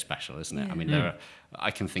 that's so special, isn't it? Yeah. I mean,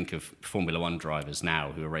 I can think of Formula One drivers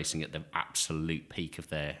now who are racing at the absolute peak of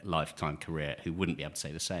their lifetime career who wouldn't be able to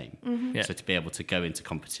say the same. Mm-hmm. Yeah. So to be able to go into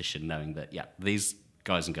competition knowing that, these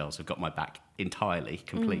guys and girls have got my back entirely,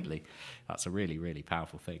 completely, that's a really, really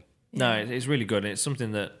powerful thing. Yeah. No, it's really good. And it's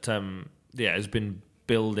something that, has been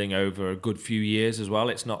building over a good few years as well.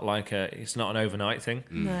 It's not it's not an overnight thing.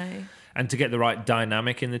 No. And to get the right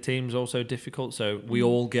dynamic in the team is also difficult. So we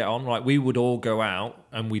all get on. We would all go out,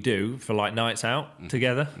 and we do, for nights out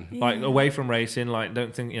together, away from racing.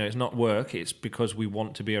 Don't think, it's not work. It's because we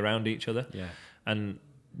want to be around each other. Yeah. And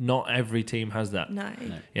not every team has that. No.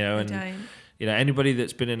 Don't. Anybody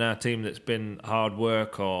that's been in our team that's been hard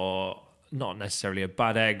work or not necessarily a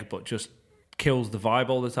bad egg, but just kills the vibe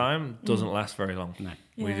all the time, doesn't last very long. No.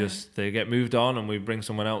 Yeah. They get moved on and we bring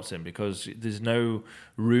someone else in because there's no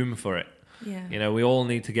room for it. Yeah. We all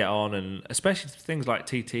need to get on, and especially things like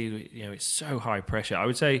TT, it's so high pressure. I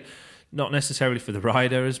would say not necessarily for the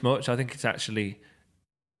rider as much. I think it's actually,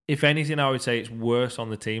 if anything, I would say it's worse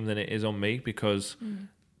on the team than it is on me because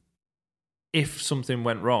if something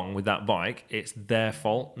went wrong with that bike, it's their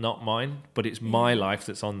fault, not mine, but it's my life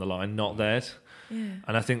that's on the line, not theirs. Yeah.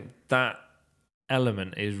 And I think that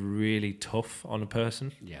element is really tough on a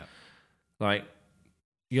person. Yeah.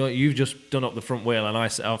 You've just done up the front wheel and I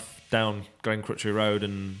set off down Glencrutchery Road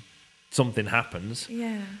and something happens.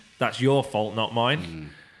 Yeah. That's your fault, not mine.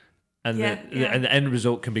 And the end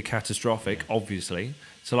result can be catastrophic, obviously.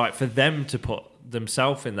 So for them to put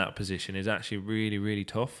themselves in that position is actually really, really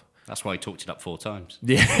tough. That's why he talked it up 4 times.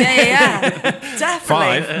 Yeah.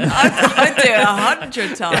 Definitely. I'd do it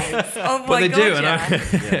 100 times. Oh my But they God, do, and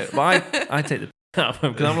yeah. I take the up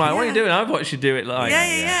because I'm like, what are you doing? I've watched you do it like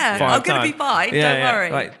Yeah. 5 I'm going to be times. fine. Don't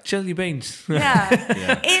worry. Like, chill your beans.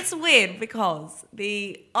 Yeah. It's weird because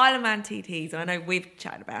the Isle of Man TTs, I know we've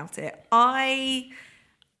chatted about it. I'm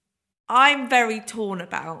very torn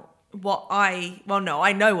about I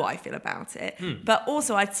know what I feel about it. But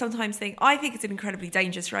also I sometimes think it's an incredibly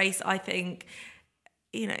dangerous race. I think,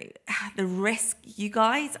 the risk, you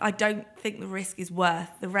guys, I don't think the risk is worth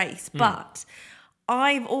the race. But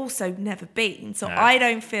I've also never been, so I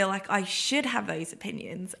don't feel like I should have those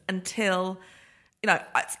opinions until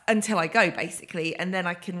I go, basically, and then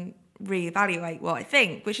I can reevaluate what I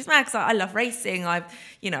think, which is mad because I love racing. I've,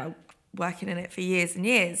 working in it for years and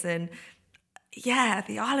years, and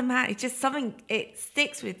the Isle of Man, it's just something, it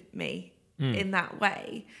sticks with me in that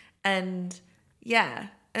way, and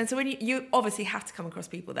so when you obviously have to come across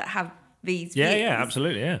people that have these views.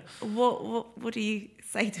 Absolutely, What do you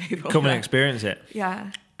say to people? Come and experience it.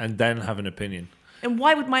 Yeah. And then have an opinion. And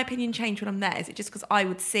why would my opinion change when I'm there? Is it just because I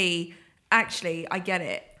would see, actually, I get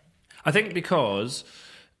it? I think because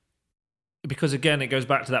again, it goes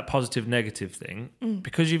back to that positive negative thing.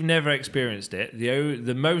 Because you've never experienced it,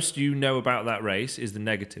 the most you know about that race is the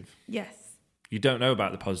negative. Yes. You don't know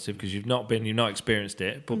about the positive because you've not experienced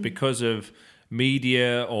it. But because of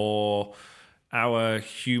media or our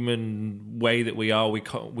human way that we are, we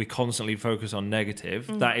constantly focus on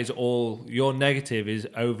negative. That is all. Your negative is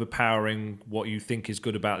overpowering what you think is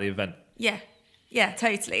good about the event. Yeah,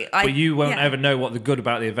 totally. But you won't ever know what the good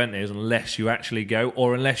about the event is unless you actually go,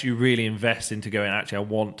 or unless you really invest into going, actually, I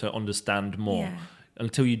want to understand more. Yeah.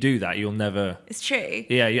 Until you do that, you'll never... It's true.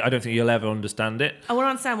 Yeah, I don't think you'll ever understand it. I want to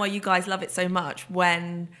understand why you guys love it so much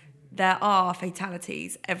when there are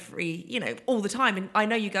fatalities all the time. And I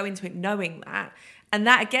know you go into it knowing that. And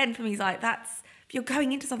that, again, for me, is like, you're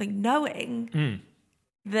going into something knowing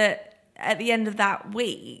that at the end of that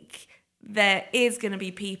week, there is going to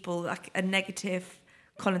be people, like a negative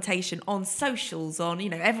connotation on socials,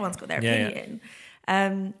 everyone's got their opinion.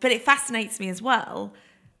 But it fascinates me as well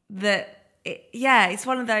that, it's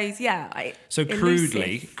one of those, So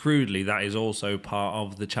crudely, that is also part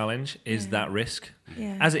of the challenge, is that risk.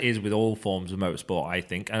 Yeah. As it is with all forms of motorsport, I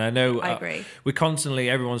think. And I know I agree.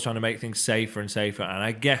 Everyone's trying to make things safer and safer, and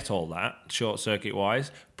I get all that, short circuit wise,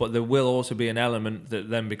 but there will also be an element that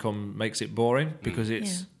then makes it boring because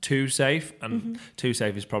it's too safe, and too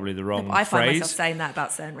safe is probably the wrong phrase. I find myself saying that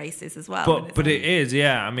about certain races as well. But it is,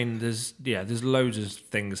 I mean, there's loads of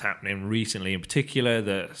things happening recently in particular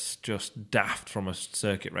that's just daft from a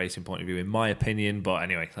circuit racing point of view, in my opinion. But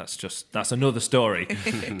anyway, that's another story.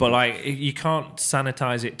 But you can't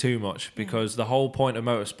sanitize it too much because the whole point of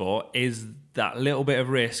motorsport is that little bit of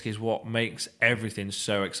risk is what makes everything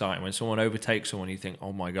so exciting. When someone overtakes someone, you think,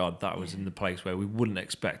 oh my God, that was in the place where we wouldn't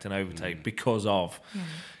expect an overtake because of,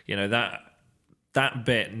 that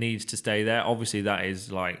bit needs to stay there. Obviously, that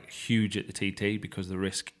is huge at the TT because the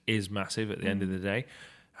risk is massive at the end of the day.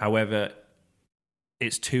 However,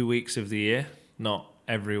 it's 2 weeks of the year, not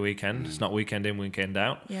every weekend. It's not weekend in, weekend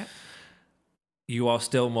out. Yeah. You are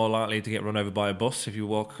still more likely to get run over by a bus if you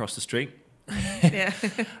walk across the street. Yeah.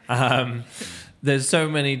 There's so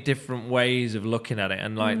many different ways of looking at it,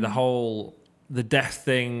 and the death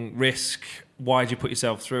thing, risk. Why do you put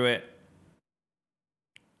yourself through it?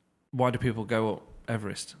 Why do people go up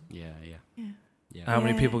Everest? Yeah. How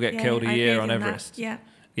many people get killed a year on Everest?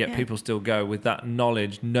 Yet people still go with that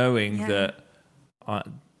knowledge, knowing that I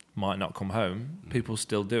might not come home. People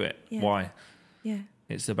still do it. Yeah. Why? Yeah.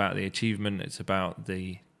 It's about the achievement. It's about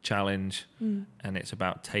the challenge, and it's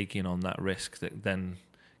about taking on that risk that then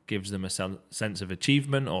gives them a sense of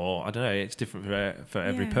achievement. Or I don't know. It's different for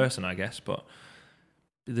every person, I guess. But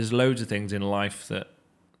there's loads of things in life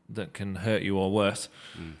that can hurt you or worse.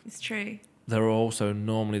 It's true. There are also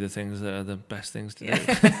normally the things that are the best things to do.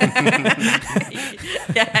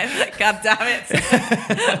 God damn it!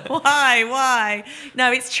 Why?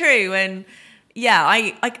 No, it's true, and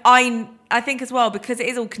I think as well, because it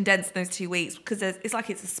is all condensed in those 2 weeks, because it's like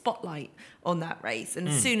it's a spotlight on that race, and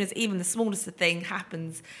as soon as even the smallest thing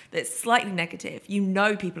happens that's slightly negative, people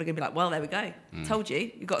are going to be like, well, there we go, told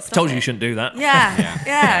you, you've got to stop Told it. you you shouldn't do that.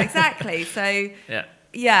 Yeah, exactly. So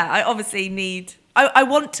I obviously need. I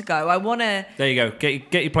want to go. I want to. There you go.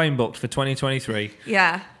 Get your plane booked for 2023.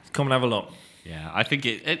 Yeah. Come and have a look. Yeah, I think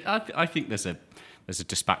I think there's a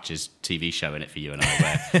Dispatches TV show in it for you and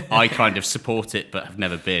I, where I kind of support it but have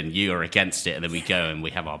never been. You are against it, and then we go and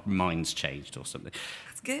we have our minds changed or something.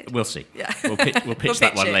 good. We'll see. Yeah. We'll pitch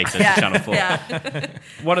that one it. later to Channel 4. Yeah.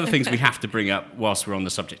 One of the things we have to bring up whilst we're on the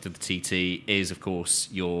subject of the TT is, of course,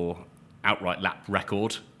 your outright lap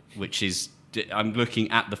record, which is... I'm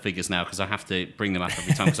looking at the figures now because I have to bring them up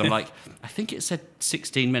every time because I'm like, I think it said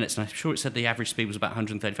 16 minutes and I'm sure it said the average speed was about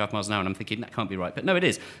 135 miles an hour and I'm thinking that can't be right. But no, it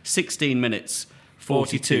is. 16 minutes,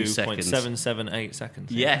 42 seconds. 42.778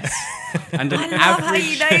 seconds. Yes. And an I love average... how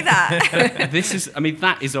you know that.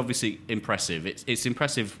 That is obviously impressive. It's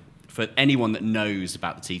impressive for anyone that knows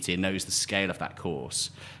about the TT and knows the scale of that course.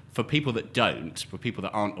 For people that don't, for people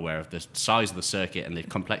that aren't aware of the size of the circuit and the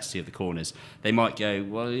complexity of the corners, they might go,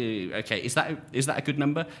 well, okay, is that a good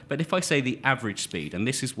number? But if I say the average speed, and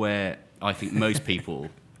this is where I think most people,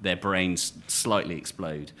 their brains slightly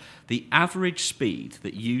explode, the average speed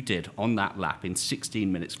that you did on that lap in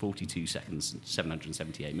 16 minutes, 42 seconds, and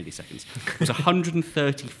 778 milliseconds was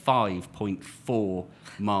 135.4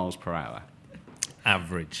 miles per hour.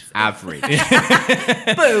 Average. Boom.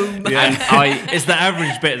 Yeah. And it's the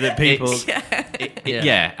average bit that people...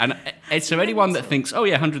 And so anyone that thinks,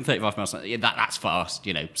 135 miles an hour, that's fast.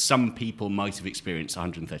 You know, some people might have experienced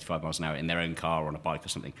 135 miles an hour in their own car or on a bike or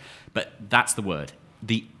something. But that's the word,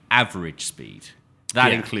 the average speed.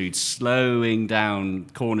 That includes slowing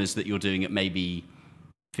down corners that you're doing at maybe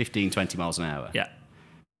 15, 20 miles an hour. Yeah.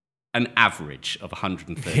 An average of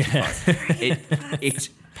 135. It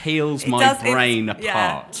peels my brain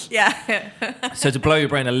apart. Yeah. So to blow your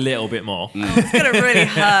brain a little bit more. It's going to really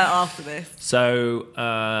hurt after this. So,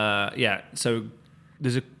 so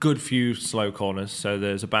there's a good few slow corners. So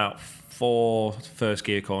there's about 4 first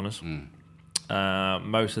gear corners.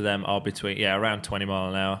 Most of them are between, around 20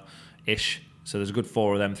 mile an hour-ish. So there's a good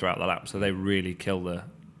 4 of them throughout the lap. So they really kill the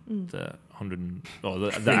 100 or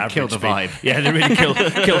the average kill the speed. vibe. Yeah, they really kill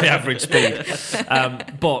the average speed.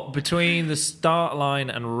 But between the start line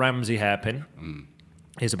and Ramsey hairpin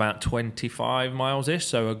is about 25 miles-ish,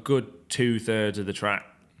 so a good 2/3 of the track,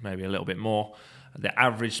 maybe a little bit more. The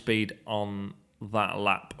average speed on that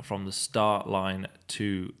lap from the start line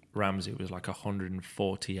to Ramsey was like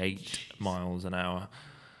 148 miles an hour.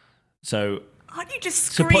 So aren't you just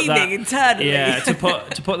screaming internally? Yeah, to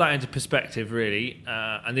put that into perspective, really,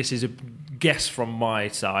 and this is a guess from my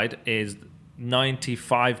side, is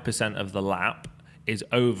 95% of the lap is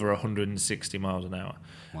over 160 miles an hour.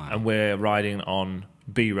 Wow. And we're riding on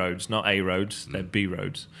B roads, not A roads, they're B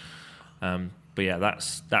roads. But yeah,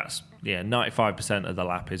 that's 95% of the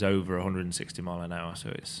lap is over 160 mile an hour, so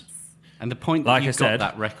it's... And the point that you've got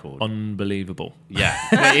that record... Unbelievable. Yeah.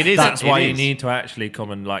 Well, it is. That's why you need to actually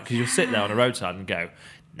come and, because you'll sit there on a roadside and go,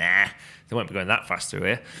 nah, they won't be going that fast through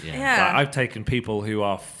here. Yeah. I've taken people who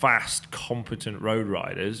are fast, competent road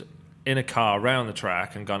riders in a car around the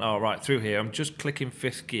track and gone, right, through here, I'm just clicking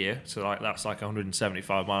 5th gear, so that's like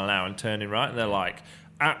 175 mile an hour and turning right, and they're like...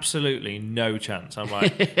 Absolutely no chance. I'm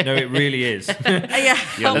like, no, it really is.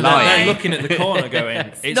 You're lying. They're looking at the corner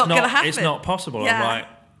going, it's not gonna happen. It's not possible. Yeah. I'm like,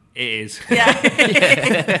 it is. Yeah.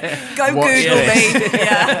 Go Google me.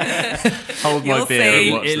 Yeah. Hold my beer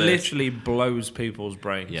and watch It this. literally blows people's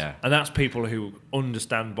brains. Yeah. And that's people who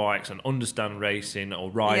understand bikes and understand racing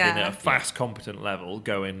or riding at a fast, competent level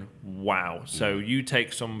going, wow. So you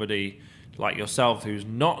take somebody like yourself who's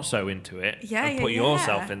not so into it and put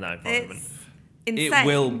yourself in that environment. Insane. It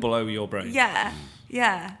will blow your brain. Yeah.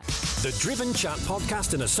 The Driven Chat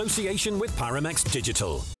podcast in association with Paramex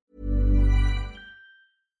Digital.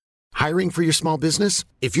 Hiring for your small business?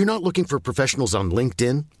 If you're not looking for professionals on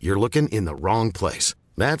LinkedIn, you're looking in the wrong place.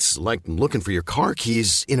 That's like looking for your car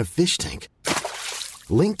keys in a fish tank.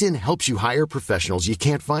 LinkedIn helps you hire professionals you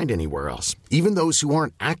can't find anywhere else, even those who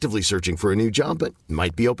aren't actively searching for a new job but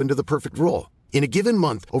might be open to the perfect role. In a given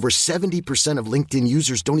month, over 70% of LinkedIn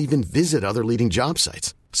users don't even visit other leading job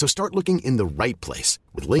sites. So start looking in the right place.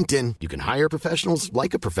 With LinkedIn, you can hire professionals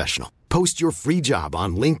like a professional. Post your free job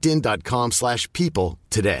on linkedin.com/people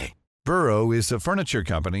today. Burrow is a furniture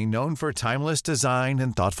company known for timeless design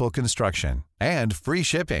and thoughtful construction and free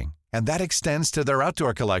shipping. And that extends to their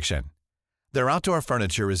outdoor collection. Their outdoor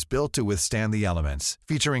furniture is built to withstand the elements,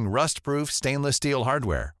 featuring rust-proof stainless steel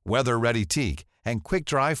hardware, weather-ready teak, and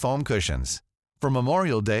quick-dry foam cushions. For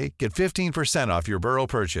Memorial Day, get 15% off your Burrow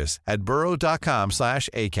purchase at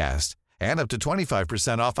burrow.com/ACAST and up to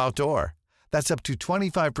 25% off outdoor. That's up to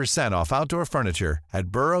 25% off outdoor furniture at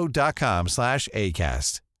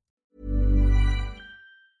burrow.com/ACAST.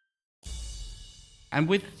 And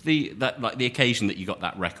with the occasion that you got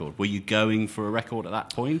that record, were you going for a record at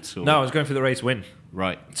that point? Or? No, I was going for the race win.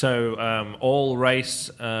 Right. So all race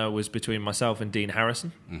was between myself and Dean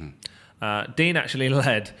Harrison. Mm-hmm. Dean actually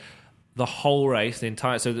led the whole race, the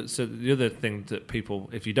entire. So the other thing that people,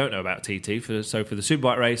 if you don't know about TT, for the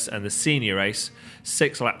Superbike race and the senior race,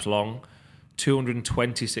 6 laps long,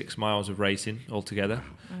 226 miles of racing altogether.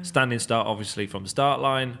 Standing start, obviously, from the start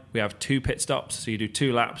line. We have 2 pit stops, so you do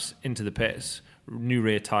 2 laps into the pits, new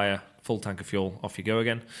rear tyre, full tank of fuel, off you go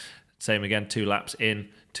again. Same again, 2 laps in,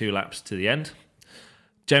 2 laps to the end.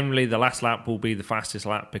 Generally, the last lap will be the fastest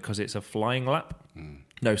lap because it's a flying lap.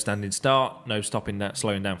 No standing start, no stopping,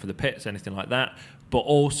 slowing down for the pits, anything like that. But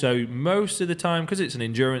also, most of the time, because it's an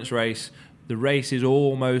endurance race, the race is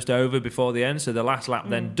almost over before the end. So the last lap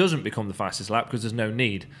then doesn't become the fastest lap because there's no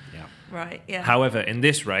need. Yeah. Right, yeah. However, in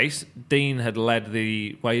this race, Dean had led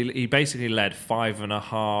he basically led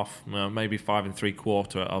 5.5, well, maybe 5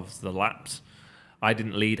 3/4 of the laps. I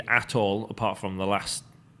didn't lead at all, apart from the last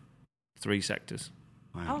 3 sectors.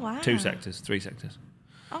 Wow. Oh, wow. 2 sectors, 3 sectors.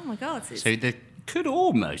 Oh, my God. So they could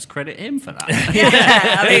almost credit him for that. Yeah,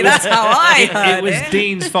 I mean, that's how I heard It was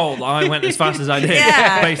Dean's fault that I went as fast as I did,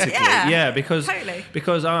 Yeah, basically. yeah, because totally.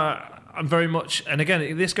 I'm very much, and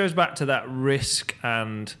again, this goes back to that risk,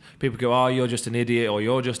 and people go, "Oh, you're just an idiot," or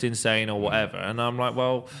 "You're just insane," or whatever, and I'm like,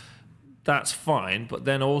 well, that's fine, but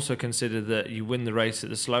then also consider that you win the race at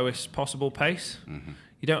the slowest possible pace. Mm-hmm.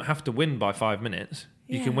 You don't have to win by 5 minutes.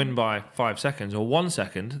 You can win by 5 seconds or 1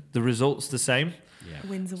 second. The result's the same. A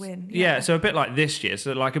win's a win. Yeah, so a bit like this year.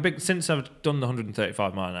 So like since I've done the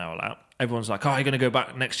 135 mile an hour lap, everyone's like, "Oh, you're going to go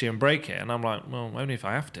back next year and break it," and I'm like, "Well, only if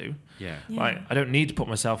I have to." Yeah. Like, I don't need to put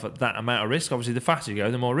myself at that amount of risk. Obviously, the faster you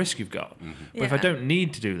go, the more risk you've got. Mm-hmm. But if I don't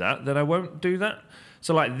need to do that, then I won't do that.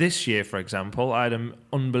 So like this year, for example, I had an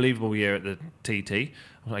unbelievable year at the TT.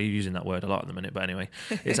 I'm not using that word a lot at the minute, but anyway,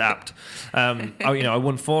 it's apt. I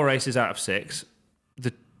won 4 races out of 6.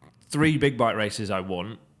 The 3 big bike races I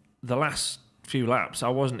won, the last few laps, I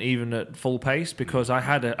wasn't even at full pace because I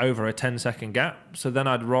had over a 10-second gap. So then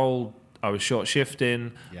I'd roll. I was short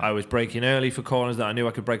shifting. Yeah. I was braking early for corners that I knew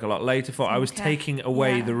I could brake a lot later for. I was taking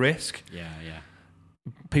away the risk. Yeah.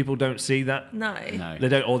 People don't see that. No. They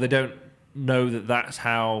don't know that that's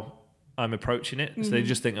how I'm approaching it. So they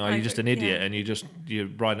just think, "Oh, you're just an idiot and you're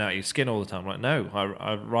riding out your skin all the time." Like, no,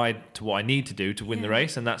 I ride to what I need to do to win the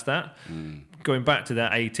race, and that's that. Going back to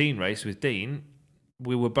that 18 race with Dean,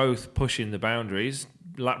 we were both pushing the boundaries.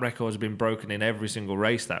 Lap records have been broken in every single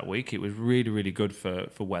race that week. It was really, really good for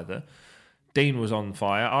weather. Dean was on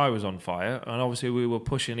fire, I was on fire, and obviously we were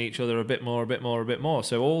pushing each other a bit more.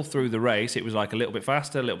 So all through the race, it was like a little bit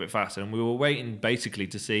faster, and we were waiting basically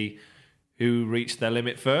to see who reached their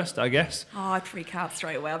limit first, I guess. Oh, I'd freak out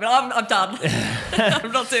straight away. I'm done.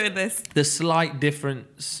 I'm not doing this. The slight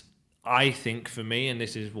difference, I think, for me, and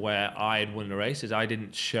this is where I had won the race, is I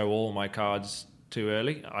didn't show all my cards too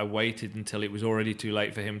early. I waited until it was already too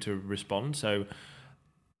late for him to respond. So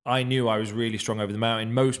I knew I was really strong over the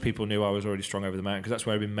mountain. Most people knew I was already strong over the mountain because that's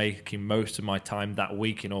where I've been making most of my time that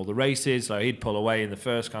week in all the races. So he'd pull away in the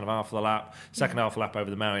first kind of half of the lap. Second half of the lap over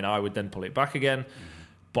the mountain, I would then pull it back again.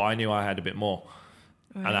 But I knew I had a bit more.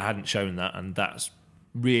 Right. And I hadn't shown that. And that's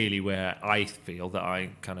really where I feel that I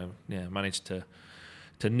kind of managed to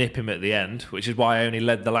nip him at the end, which is why I only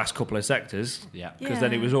led the last couple of sectors. Yeah. Because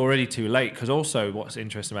then it was already too late. Because also what's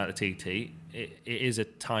interesting about the TT, it is a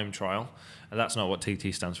time trial. And that's not what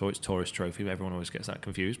TT stands for. It's Tourist Trophy. Everyone always gets that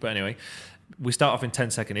confused. But anyway, we start off in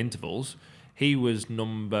 10-second intervals. He was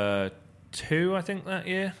number 2, I think, that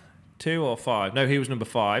year. 2 or 5. No, he was number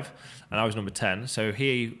 5 and I was number 10. So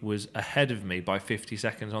he was ahead of me by 50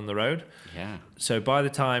 seconds on the road. Yeah. So by the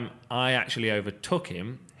time I actually overtook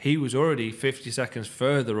him, he was already 50 seconds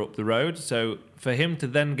further up the road. So for him to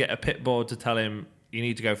then get a pit board to tell him you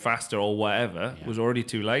need to go faster or whatever was already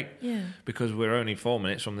too late. Yeah. Because we're only 4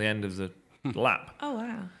 minutes from the end of the lap. Oh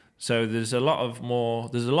wow. So there's a lot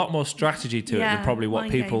more strategy to it than probably what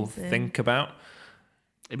people think about.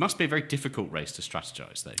 It must be a very difficult race to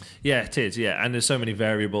strategize, though. Yeah, it is. Yeah, and there's so many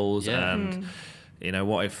variables, and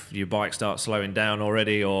what if your bike starts slowing down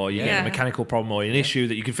already, or you get a mechanical problem or an issue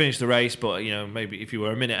that you can finish the race, but maybe if you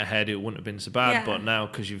were a minute ahead, it wouldn't have been so bad. Yeah. But now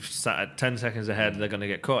because you've sat at 10 seconds ahead, they're going to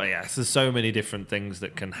get caught. Yeah, so there's so many different things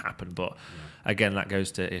that can happen. But again, that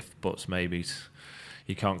goes to if, buts, maybes.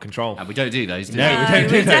 You can't control. And we don't do those, do we? No, we don't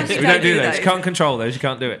do those. We don't do those. You can't control those. You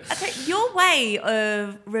can't do it. I think your way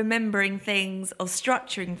of remembering things, of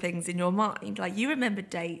structuring things in your mind, like you remember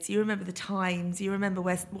dates, you remember the times, you remember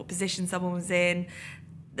what position someone was in,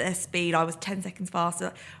 their speed. I was 10 seconds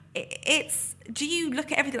faster. Do you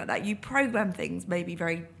look at everything like that? You program things maybe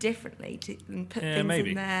very differently and put things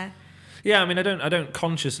in there. Yeah, I mean, I don't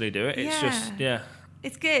consciously do it. It's just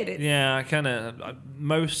It's good. I kind of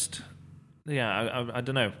most. Yeah, I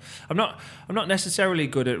don't know. I'm not necessarily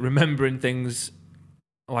good at remembering things.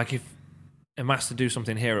 Like I'm asked to do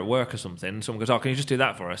something here at work or something, and someone goes, "Oh, can you just do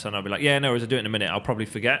that for us?" And I'll be like, "Yeah, no, I'll do it in a minute. I'll probably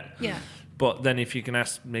forget." Yeah. But then if you can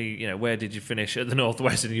ask me, where did you finish at the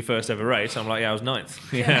Northwest in your first ever race? I'm like, I was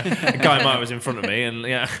 9th. Yeah, the guy might was in front of me, and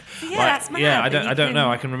that's mad. I don't know.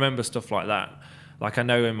 I can remember stuff like that. Like I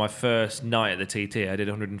know in my first night at the TT, I did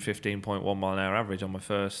 115.1 mile an hour average on my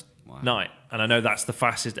first night, and I know that's the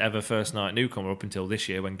fastest ever first night newcomer up until this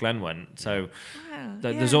year when Glenn went. So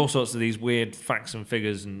there's all sorts of these weird facts and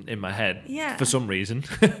figures in my head for some reason.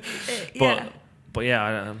 but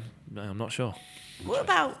I'm not sure. What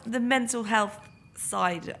about the mental health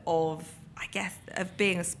side of, I guess, of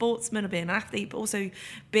being a sportsman or being an athlete, but also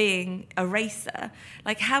being a racer?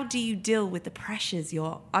 Like, how do you deal with the pressures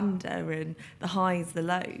you're under and the highs, the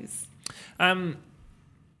lows? I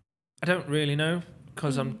don't really know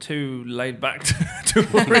because I'm too laid back to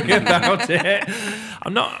worry about it.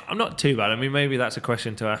 I'm not too bad. I mean, maybe that's a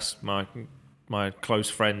question to ask my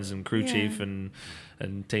close friends and crew chief and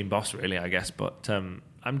team boss, really, I guess. But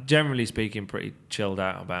I'm generally speaking pretty chilled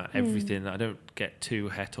out about everything. I don't get too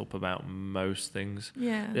het up about most things.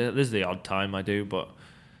 Yeah. There's the odd time I do, but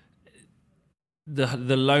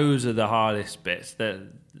the lows are the hardest bits.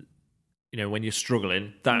 When you're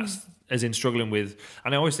struggling, that's as in struggling with,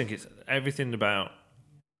 and I always think it's everything about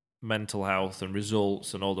mental health and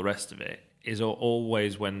results and all the rest of it is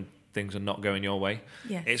always when things are not going your way.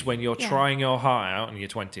 Yes. It's when you're trying your heart out and you're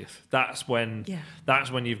 20th. That's when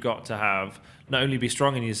you've got to have not only be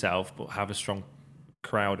strong in yourself but have a strong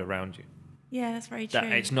crowd around you. Yeah, that's very true.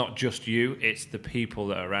 It's not just you, it's the people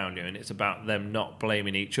that are around you, and it's about them not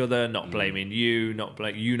blaming each other, not blaming you, not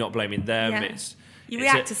blaming them. Yeah. You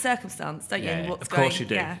react to circumstance, don't you? Yeah, what's of course going, you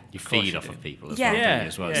do. Yeah. You feed off of people as Yeah. well, don't Yeah. you,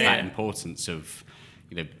 as well. It's that importance of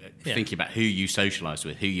thinking about who you socialise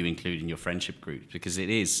with, who you include in your friendship groups, because it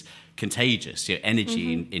is contagious.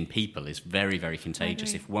 Energy in people is very, very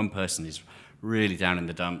contagious. If one person is really down in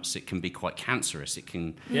the dumps, it can be quite cancerous. It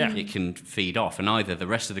can feed off, and either the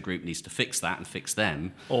rest of the group needs to fix that and fix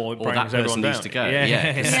them, or that person needs to go.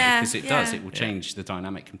 Because it does. It will change the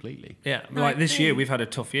dynamic completely. Yeah, like this year we've had a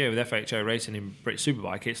tough year with FHO racing in British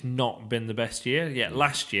Superbike. It's not been the best year yet.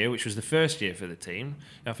 Last year, which was the first year for the team,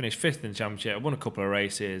 I finished 5th in the championship. I won a couple of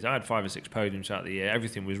races. I had 5 or 6 podiums throughout the year.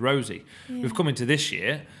 Everything was rosy. We've come into this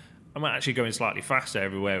year. I'm actually going slightly faster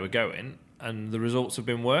everywhere we're going, and the results have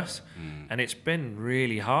been worse. And it's been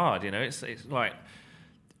really hard. It's like,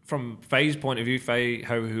 from Faye's point of view, Faye,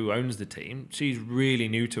 who owns the team, she's really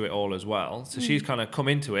new to it all as well. So she's kind of come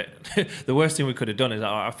into it. The worst thing we could have done is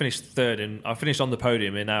I finished 3rd, and I finished on the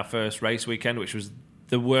podium in our first race weekend, which was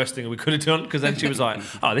the worst thing we could have done, because then she was like,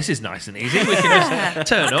 "Oh, this is nice and easy. We can just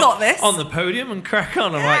turn up on the podium and crack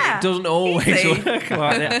on." I'm like, it doesn't always work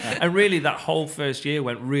like that. And really, that whole first year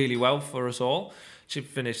went really well for us all. She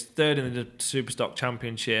finished 3rd in the Superstock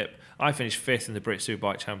Championship. I finished 5th in the British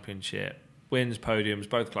Superbike Championship. Wins, podiums,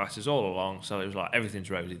 both classes all along. So it was like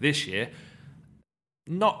everything's rosy. This year,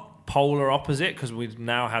 not polar opposite, because we've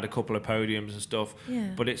now had a couple of podiums and stuff. Yeah.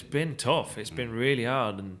 But it's been tough. It's been really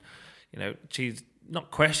hard, and she's not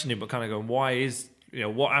questioning, but kind of going, why is,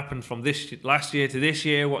 what happened from this last year to this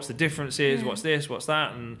year? What's the differences? What's this? What's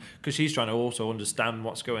that? And because she's trying to also understand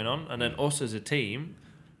what's going on. And then us as a team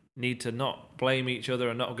need to not blame each other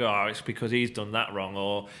and not go, "Oh, it's because he's done that wrong,"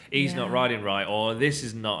 or "He's not riding right," or "This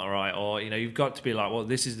is not right," or you've got to be like, "Well,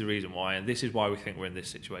 this is the reason why, and this is why we think we're in this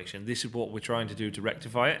situation. This is what we're trying to do to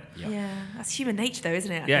rectify it." Yeah, that's human nature, though,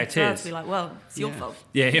 isn't it? It is. To be like, "Well, it's your fault."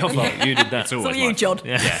 Yeah, your fault. You did that. It's always all you, John.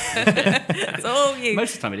 Yeah. It's all you.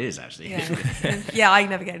 Most of the time, it is actually. Yeah, I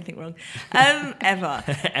never get anything wrong, ever.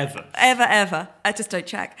 Ever. I just don't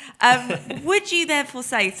check. Would you therefore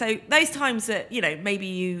say, so those times that maybe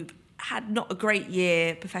you had not a great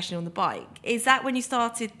year professionally on the bike, is that when you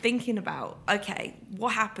started thinking about, okay,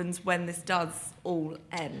 what happens when this does all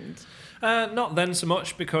end? Not then so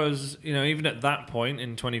much, because even at that point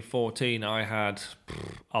in 2014 I had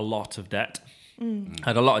a lot of debt. I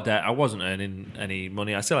had a lot of debt. I wasn't earning any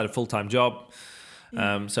money. I still had a full-time job.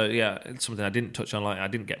 It's something I didn't touch on. Like, I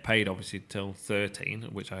didn't get paid obviously till 13,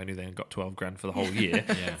 which I only then got 12 grand for the whole year,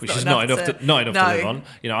 which is not enough to live on.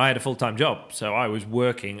 I had a full-time job, so I was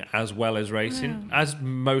working as well as racing, as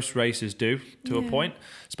most racers do to a point,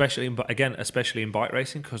 especially in bike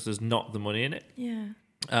racing, because there's not the money in it.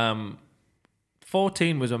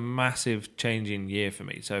 14 was a massive changing year for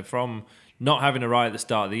me. So from not having a ride at the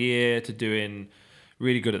start of the year to doing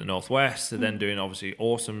really good at the Northwest. And then doing obviously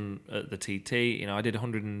awesome at the TT. You know, I did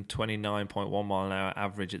 129.1 mile an hour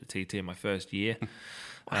average at the TT in my first year.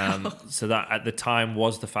 So that at the time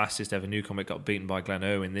was the fastest ever newcomer. It got beaten by Glenn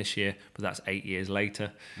Irwin this year, but that's 8 years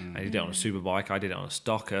later. And he did it on a superbike. I did it on a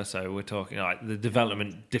stocker. So we're talking like the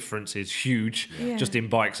development difference is huge just in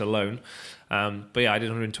bikes alone. But yeah, I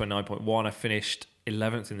did 129.1. I finished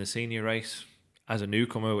 11th in the senior race as a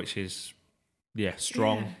newcomer, which is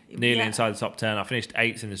strong, nearly inside the top 10. I finished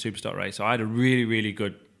 8th in the Superstock race. So I had a really, really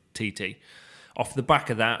good TT. Off the back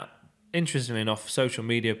of that, interestingly enough, social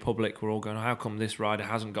media public were all going, how come this rider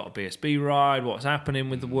hasn't got a BSB ride? What's happening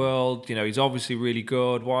with the world? You know, he's obviously really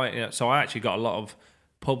good. Why? You know, so I actually got a lot of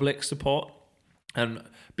public support. And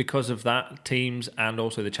because of that, teams and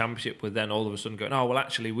also the championship were then all of a sudden going, oh, well,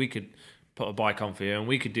 actually, we could put a bike on for you and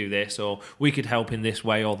we could do this, or we could help in this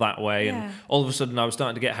way or that way. Yeah. And all of a sudden I was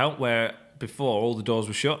starting to get help where before all the doors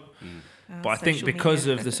were shut. But I think because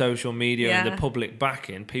of the social media and the public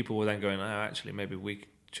backing, people were then going, oh, actually, maybe we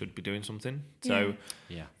should be doing something. So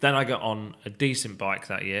then I got on a decent bike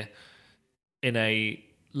that year in a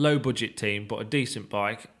low budget team, but a decent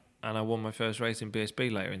bike. And I won my first race in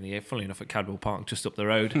BSB later in the year, funnily enough at Cadwell Park, just up the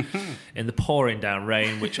road, in the pouring down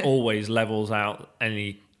rain, which always levels out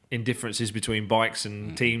any indifferences between bikes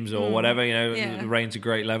and teams or whatever. You know, the rain's a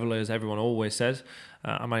great leveler, as everyone always says.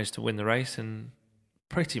 I managed to win the race and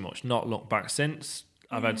pretty much not looked back since.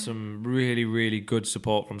 I've had some really, really good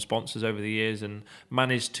support from sponsors over the years and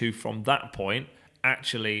managed to, from that point,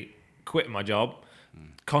 actually quit my job,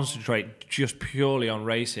 concentrate just purely on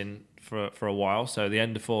racing for a while. So the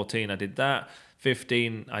end of 14, I did that.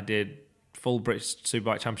 15, I did full British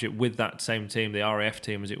Superbike Championship with that same team, the RAF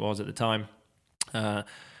team as it was at the time, and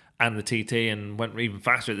the TT, and went even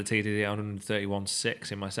faster at the TT,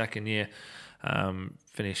 131.6 in my second year.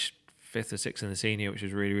 Finished 5th or 6th in the senior, which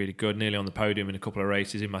was really, really good. Nearly on the podium in a couple of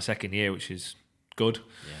races in my second year, which is good,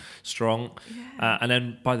 strong. And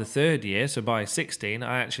then by the third year, so by 16,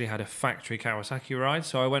 I actually had a factory Kawasaki ride.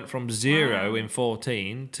 So I went from 0 in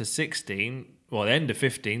 14 to 16, well, the end of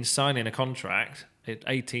 15, signing a contract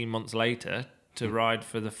 18 months later to ride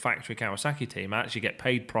for the factory Kawasaki team. I actually get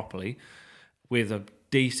paid properly with a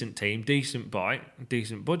decent team, decent bike,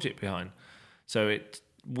 decent budget behind. So it's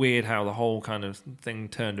weird how the whole kind of thing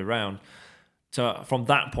turned around. So from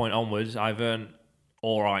that point onwards, I've earned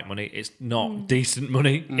all right money. It's not decent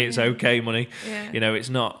money. It's okay money. You know, it's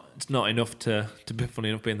not enough to be funny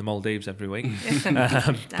enough be in the Maldives every week.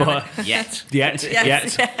 But yet.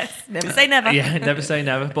 Never say never. Never say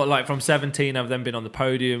never. But like from 17, I've then been on the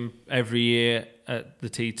podium every year at the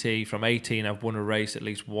TT. From 18, I've won a race, at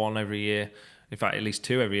least one every year. In fact, at least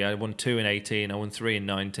 2 every year. I won 2 in 18. I won 3 in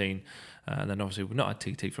 19. And then obviously we've not had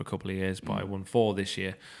TT for a couple of years, but I won 4 this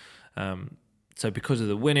year. So because of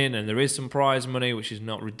the winning, and there is some prize money, which is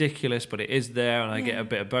not ridiculous, but it is there, and I get a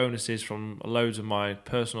bit of bonuses from loads of my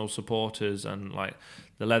personal supporters, and like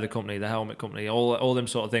the leather company, the helmet company, all them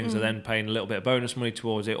sort of things are then paying a little bit of bonus money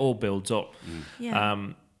towards it. All builds up.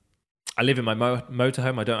 I live in my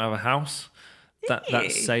motorhome. I don't have a house.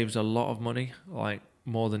 That saves a lot of money, like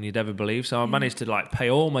more than you'd ever believe. So I managed to like pay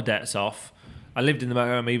all my debts off. I lived in the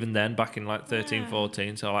motorhome even then, back in like 13,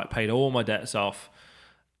 14. So I like paid all my debts off,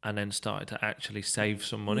 and then started to actually save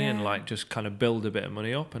some money and like just kind of build a bit of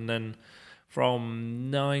money up. And then from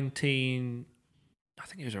 19, I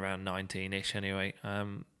think it was around 19-ish anyway,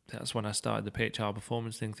 that's when I started the PHR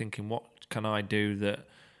performance thing, thinking what can I do that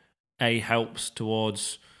A, helps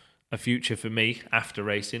towards a future for me after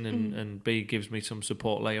racing, and B, gives me some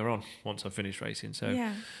support later on once I finish racing.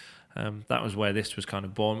 So that was where this was kind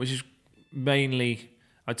of born, which is mainly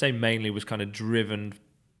was kind of driven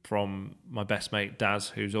from my best mate Daz,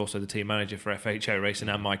 who's also the team manager for FHO Racing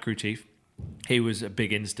and my crew chief. He was a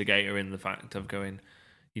big instigator in the fact of going,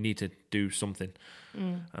 you need to do something.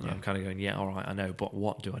 And I'm kind of going, yeah, all right, I know, but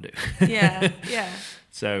what do I do?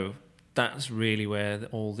 So that's really where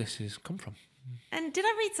all this has come from. And did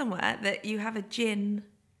I read somewhere that you have a gin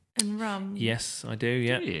and rum? Yes, I do.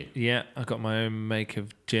 Yeah, Do you? Yeah. I got my own make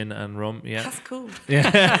of gin and rum. Yeah, That's cool. Like,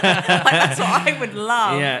 that's what I would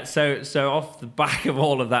love. Yeah. So off the back of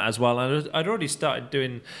all of that as well, I'd already started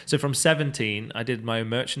doing. So from 17, I did my own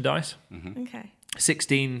merchandise. Okay.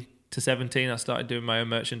 16 to 17, I started doing my own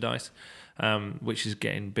merchandise, which is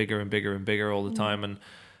getting bigger and bigger and bigger all the time. And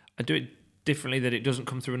I do it differently, that it doesn't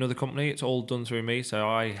come through another company. It's all done through me. So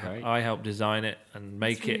I help design it and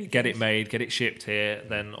make it, get it made, get it shipped here.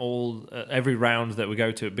 Then every round that we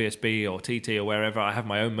go to at BSB or TT or wherever, I have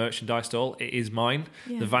my own merchandise stall. It is mine.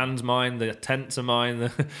 The van's mine. The tents are mine.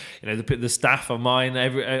 The staff are mine.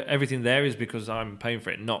 Everything there is because I'm paying for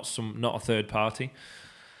it, not a third party.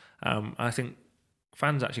 I think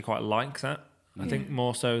fans actually quite like that. I think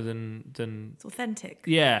more so than it's authentic.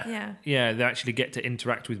 Yeah. They actually get to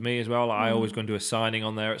interact with me as well. Like, I always go and do a signing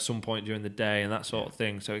on there at some point during the day and that sort of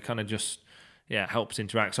thing. So it kind of just helps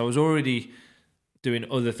interact. So I was already doing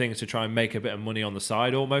other things to try and make a bit of money on the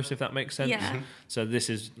side, almost, if that makes sense. Yeah. So this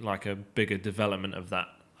is like a bigger development of that,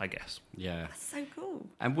 I guess. Yeah. That's so cool.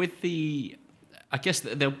 And with I guess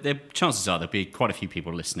there chances are there'll be quite a few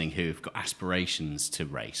people listening who've got aspirations to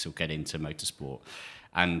race or get into motorsport.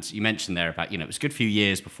 And you mentioned there about, it was a good few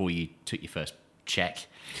years before you took your first check,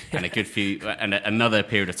 and and another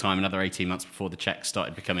period of time, another 18 months before the checks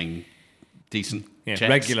started becoming decent checks.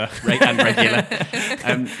 Regular. And regular.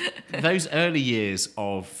 Those early years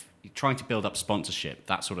of trying to build up sponsorship,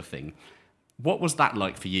 that sort of thing, what was that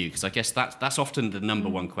like for you? Because I guess that's often the number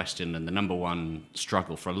one question and the number one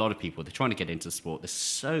struggle for a lot of people. They're trying to get into the sport. There's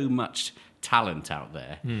so much talent out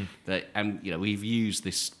there and we've used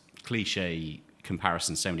this cliche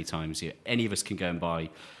comparison so many times. Any of us can go and buy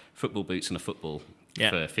football boots and a football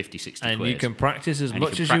for 50, 60 and quid. you can practice as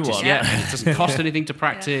much as you want. Yeah, and it doesn't cost anything to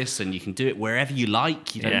practice, and you can do it wherever you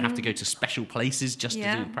like. You don't have to go to special places just to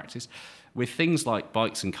do the practice. With things like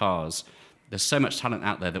bikes and cars, there's so much talent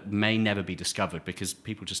out there that may never be discovered because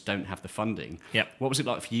people just don't have the funding. Yep. What was it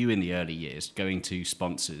like for you in the early years, going to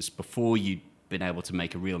sponsors before you'd been able to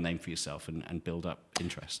make a real name for yourself and build up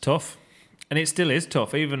interest? Tough. And it still is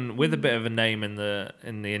tough, even with a bit of a name in the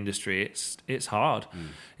industry. It's hard.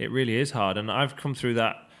 It really is hard. And I've come through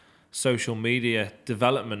that social media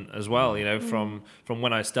development as well. From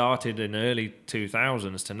when I started in early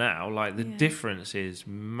 2000s to now, like the difference is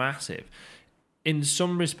massive. In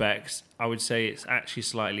some respects, I would say it's actually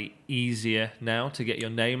slightly easier now to get your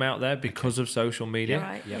name out there because of social media. You're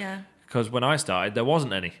right. Yeah. Because when I started, there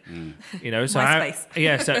wasn't any. So MySpace.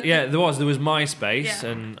 There was MySpace,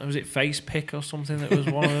 and was it FacePick or something that was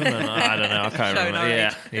one of them? And I don't know, I can't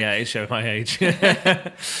remember. It showed my age.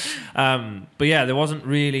 But yeah, there wasn't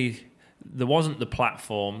the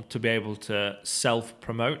platform to be able to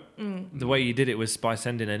self-promote. The way you did it was by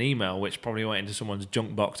sending an email, which probably went into someone's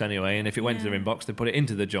junk box anyway, and if it went to their inbox, they put it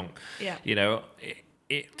into the junk.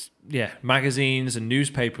 Magazines and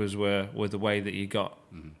newspapers were the way that you got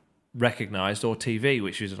recognised, or TV,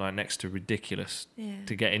 which is like next to ridiculous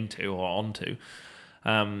to get into or onto.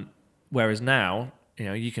 Whereas now,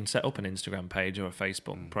 you can set up an Instagram page or a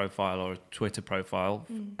Facebook profile or a Twitter profile,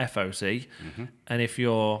 FOC, and if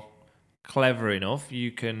you're clever enough, you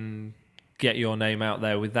can get your name out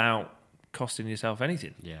there without costing yourself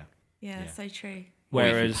anything. Yeah, so true.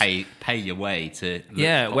 Whereas pay your way to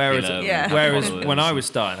whereas when I was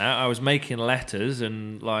starting out, I was making letters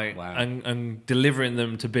and and delivering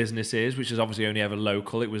them to businesses, which is obviously only ever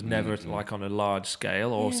local. It was never like on a large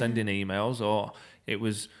scale, or sending emails, or it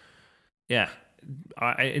was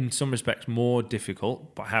in some respects more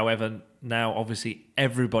difficult. But however, now obviously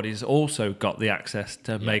everybody's also got the access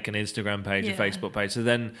to make an Instagram page, a Facebook page. So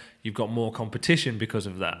then you've got more competition because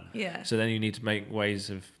of that. So then you need to make ways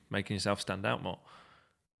of making yourself stand out more.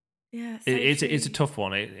 Yeah, it's a tough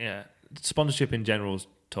one. Sponsorship in general is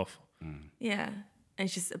tough. Yeah, and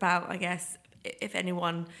it's just about, I guess, if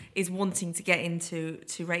anyone is wanting to get into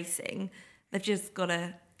racing, they've just got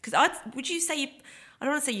to. Because would you say I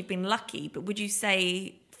don't want to say you've been lucky, but would you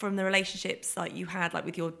say from the relationships like you had, like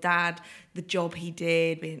with your dad, the job he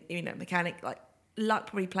did, being mechanic, like luck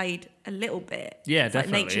probably played a little bit. Yeah, it's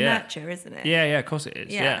definitely. Like nature nurture, isn't it? Yeah, of course it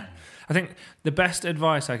is. Yeah. I think the best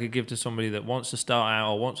advice I could give to somebody that wants to start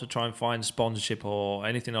out or wants to try and find sponsorship or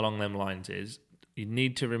anything along them lines is you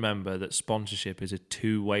need to remember that sponsorship is a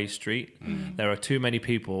two-way street. There are too many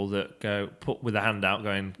people that go put with a hand out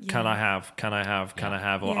going, can I have,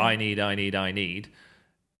 or I need.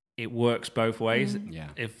 It works both ways.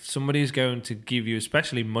 If somebody's going to give you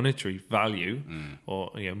especially monetary value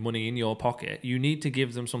or money in your pocket, you need to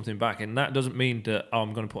give them something back. And that doesn't mean that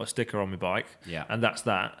I'm going to put a sticker on my bike and that's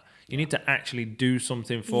that. You need to actually do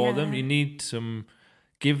something for them. You need to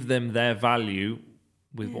give them their value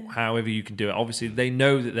with however you can do it. Obviously, they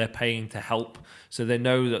know that they're paying to help, so they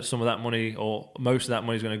know that some of that money or most of that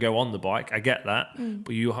money is going to go on the bike. I get that,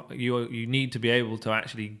 but you need to be able to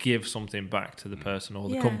actually give something back to the person or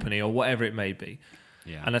the company or whatever it may be.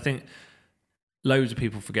 And I think loads of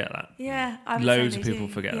people forget that. Yeah, I would loads say of they people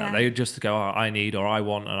do. forget that. They just go, I need or I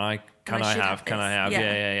want, and can I have?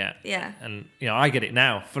 Yeah. And I get it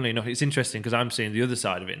now. Funnily enough, it's interesting because I'm seeing the other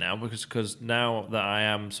side of it now because now that I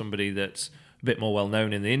am somebody that's a bit more well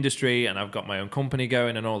known in the industry and I've got my own company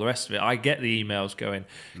going and all the rest of it, I get the emails going,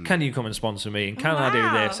 can you come and sponsor me, and can I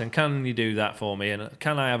do this, and can you do that for me, and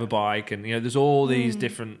can I have a bike, and there's all these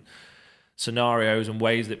different scenarios and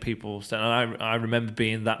ways that people stand. And I remember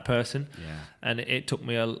being that person, and it took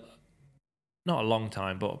me not a long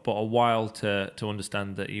time, but a while to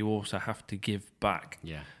understand that you also have to give back.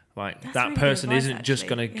 Yeah. Like That's that really person good advice, isn't just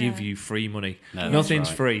actually. going to give you free money. No, that's Nothing's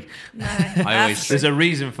right. free. No, There's a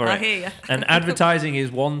reason for I it. hear you. And advertising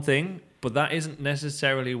is one thing, but that isn't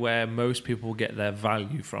necessarily where most people get their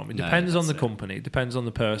value from. It No, depends on that's the it. company, it depends on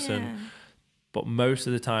the person. Yeah. But most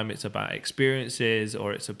of the time it's about experiences,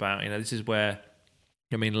 or it's about, this is where,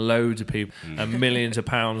 loads of people and millions of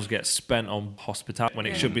pounds get spent on hospitality when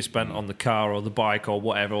it should be spent on the car or the bike or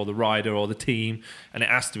whatever, or the rider or the team, and it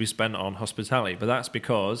has to be spent on hospitality. But that's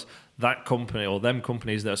because that company or them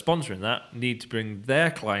companies that are sponsoring that need to bring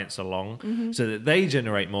their clients along so that they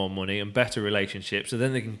generate more money and better relationships, so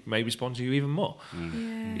then they can maybe sponsor you even more. So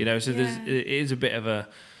it is a bit of a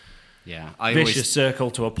vicious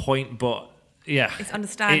circle to a point, but It's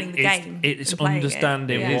understanding the game. It's and playing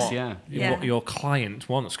understanding it. what your client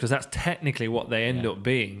wants, because that's technically what they end up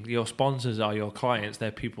being. Your sponsors are your clients.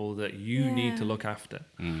 They're people that you need to look after.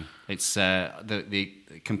 It's the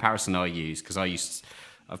comparison I use, because I've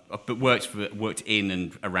worked in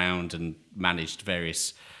and around and managed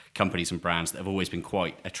various companies and brands that have always been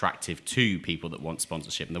quite attractive to people that want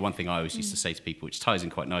sponsorship. And the one thing I always used to say to people, which ties in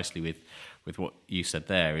quite nicely with what you said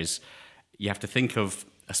there, is you have to think of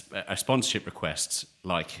a sponsorship request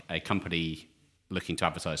like a company looking to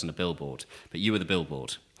advertise on a billboard, but you are the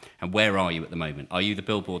billboard. And where are you at the moment? Are you the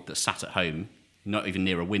billboard that's sat at home, not even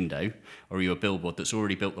near a window, or are you a billboard that's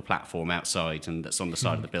already built the platform outside and that's on the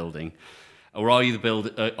side of the building? Or are you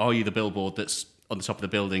the billboard that's on the top of the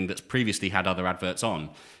building that's previously had other adverts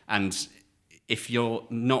on? And if you're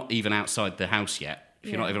not even outside the house yet, if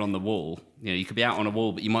you're not even on the wall, you could be out on a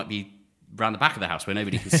wall, but you might be around the back of the house where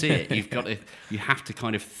nobody can see it. You have to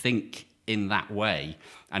kind of think in that way,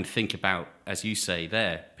 and think about, as you say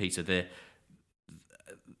there, Peter, the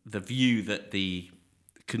view that the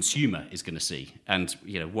consumer is going to see, and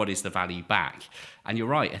what is the value back. And you're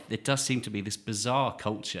right, it does seem to be this bizarre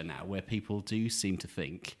culture now where people do seem to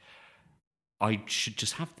think, I should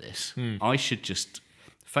just have this. I should just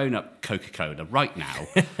phone up Coca-Cola right now,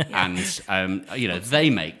 and they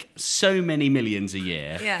make so many millions a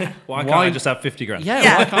year. Yeah. Why can't I just have 50 grand?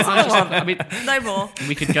 Yeah. Why can't I just have, No more.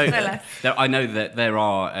 we could go. No less. I know that there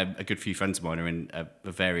are a good few friends of mine are in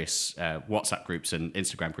various WhatsApp groups and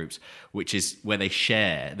Instagram groups, which is where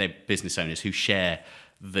they're business owners who share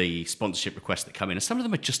the sponsorship requests that come in, and some of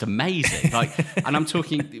them are just amazing. And I'm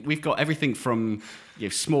talking, we've got everything from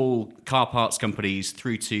small car parts companies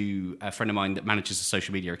through to a friend of mine that manages a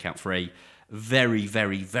social media account for a very,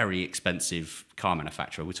 very, very expensive car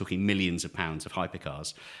manufacturer. We're talking millions of pounds of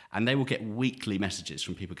hypercars, and they will get weekly messages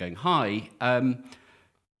from people going, "Hi,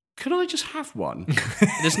 can I just have one?"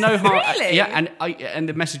 There's no harm. Really? Yeah, and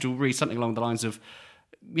the message will read something along the lines of,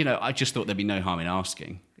 I just thought there'd be no harm in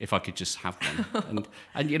asking if I could just have one.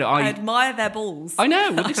 And I admire their balls. I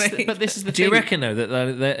know, but this is the Do thing. you reckon, though, that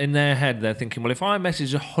they're in their head they're thinking, well, if I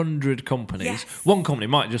message 100 companies, Yes. one company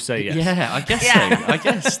might just say yes. Yeah, I guess Yeah. so. I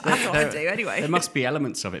guess That's what I do anyway. There must be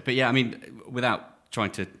elements of it, but without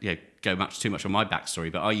trying to go too much on my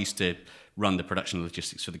backstory, but I used to run the production and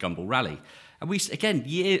logistics for the Gumball Rally, and we again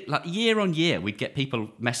year on year we'd get people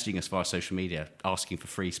messaging us via social media asking for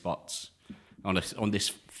free spots on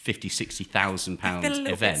this £50,000-60,000 I feel a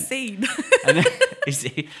little event. bit seen. And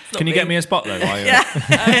then, Can you get me a spot, though?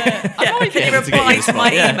 I might be Can you able to get reply a to spot.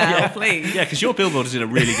 my Yeah, email, yeah. please? Yeah, because your billboard is in a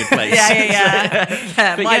really good place. Yeah,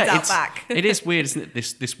 But mine's out it's- back. It is weird, isn't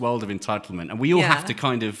it? This world of entitlement, and we all Yeah. have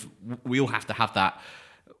to have that.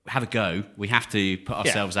 Have a go. We have to put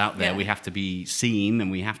ourselves out there. Yeah. We have to be seen,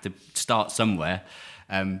 and we have to start somewhere.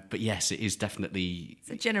 But yes, it is definitely.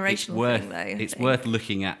 It's a generational worth, thing, though, I It's think. worth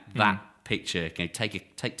looking at that picture.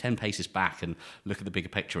 Take 10 paces back and look at the bigger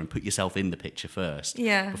picture, and put yourself in the picture first.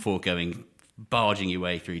 Yeah. Before barging your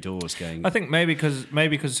way through doors. Going. I think maybe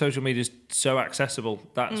because social media is so accessible,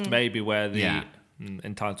 that's maybe where the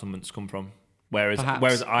entitlements come from. Whereas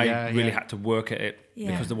Perhaps. I really Yeah. had to work at it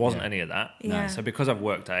because there wasn't any of that. Yeah. So because I've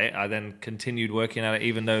worked at it, I then continued working at it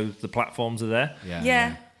even though the platforms are there.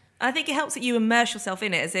 Yeah. I think it helps that you immerse yourself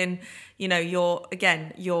in it, as in, your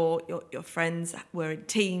friends were in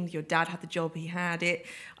teams, your dad had the job he had it.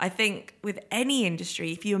 I think with any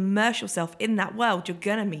industry, if you immerse yourself in that world, you're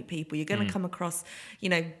going to meet people, you're going to come across,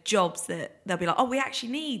 jobs that they'll be like, oh, we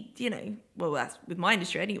actually need, well, that's with my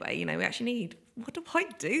industry anyway, we actually need, what do I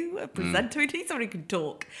do? A presenter, we need somebody who can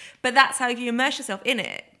talk. But that's how you immerse yourself in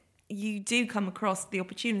it. You do come across the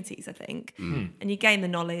opportunities, I think, and you gain the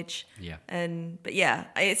knowledge. Yeah. But yeah,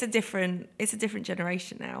 it's a different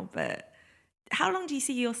generation now. But how long do you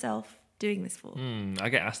see yourself doing this for? I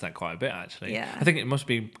get asked that quite a bit, actually. Yeah. I think it must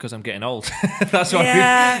be because I'm getting old. That's why.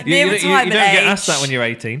 Yeah, You don't retirement get age. asked that when you're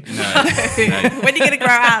 18. No. When are you going to grow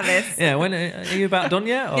out of this? Yeah. When are you about done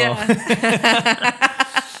yet? Or? Yeah.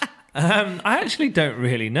 I actually don't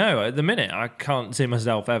really know. At the minute, I can't see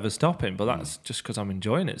myself ever stopping, but that's just because I'm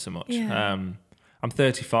enjoying it so much. Yeah. I'm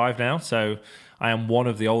 35 now, so I am one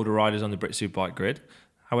of the older riders on the Brit Superbike grid.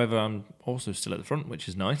 However, I'm also still at the front, which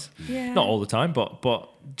is nice. Yeah. Not all the time, but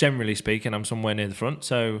generally speaking, I'm somewhere near the front.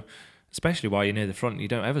 So, especially while you're near the front, you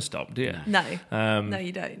don't ever stop, do you? No. No,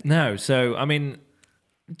 you don't. No. So, I mean,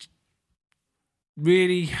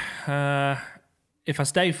 really, if I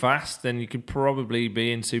stay fast, then you could probably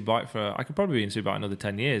be in Superbike I could probably be in Superbike another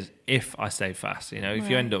 10 years if I stay fast. You know, if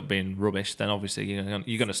you end up being rubbish, then obviously you're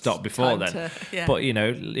going to stop before then. Yeah. But, you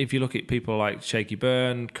know, if you look at people like Shaky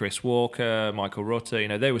Byrne, Chris Walker, Michael Rutter, you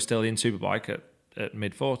know, they were still in Superbike at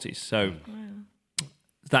mid-40s. So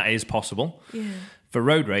that is possible. Yeah. For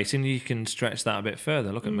road racing, you can stretch that a bit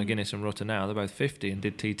further. Look at McGuinness and Rutter now. They're both 50 and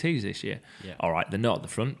did TTs this year. Yeah. All right, they're not at the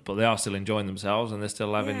front, but they are still enjoying themselves and they're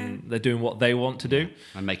still they're doing what they want to do.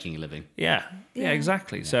 I'm making a living. Yeah,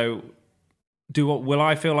 exactly. Yeah. So will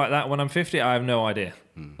I feel like that when I'm 50? I have no idea.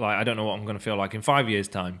 Like, I don't know what I'm going to feel like in 5 years'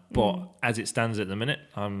 time. But as it stands at the minute,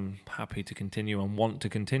 I'm happy to continue and want to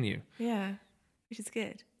continue. Yeah. Which is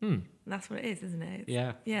good. And that's what it is, isn't it?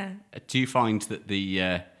 Yeah. Yeah. Do you find that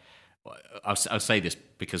the... I'll say this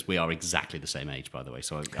because we are exactly the same age, by the way.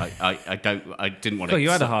 So I didn't want to... Oh, you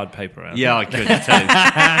had a hard paper out. Yeah, I could. You're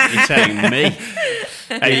telling me. Hey,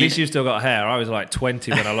 at least you've still got hair. I was like 20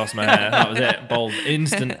 when I lost my hair. That was it. Bald.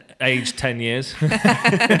 Instant age 10 years.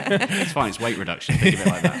 It's fine. It's weight reduction. Think of it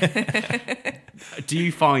like that. Do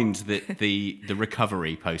you find that the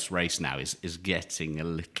recovery post-race now is getting a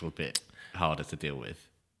little bit harder to deal with?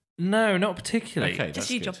 No, not particularly. Okay, Just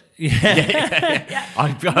that's you, good. John.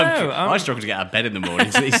 I struggle to get out of bed in the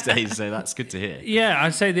mornings these days, so that's good to hear. Yeah,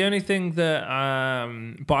 I'd say the only thing that,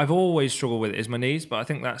 but I've always struggled with it is my knees. But I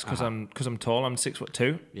think that's because I'm tall. I'm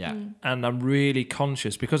 6'2". Yeah. And I'm really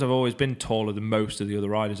conscious because I've always been taller than most of the other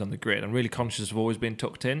riders on the grid. I'm really conscious of always being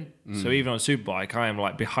tucked in. So even on a Superbike, I am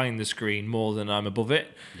like behind the screen more than I'm above it.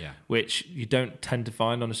 Yeah. Which you don't tend to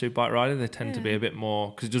find on a Superbike rider. They tend to be a bit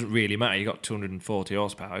more because it doesn't really matter. You got 240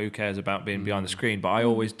 horsepower. Who cares about being behind the screen? But I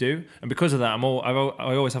always do, and because of that,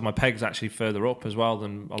 I always have my pegs actually further up as well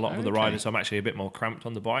than a lot of the riders. So I'm actually a bit more cramped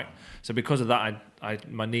on the bike. So because of that,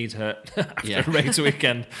 my knees hurt after a race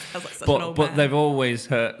weekend. But they've always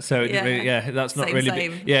hurt. So that's not Same.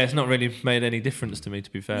 it's not really made any difference to me,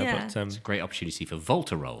 to be fair. Yeah. But It's a great opportunity for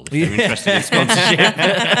Voltarol if they're interested in sponsorship.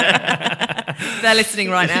 They're listening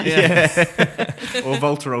right now. Or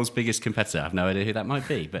Voltarol's biggest competitor. I have no idea who that might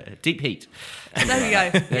be, but Deep Heat. There we go.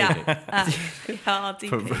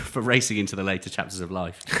 Deep heat. For racing into the later chapters of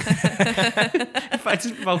life. In fact,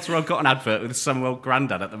 Voltarol got an advert with some old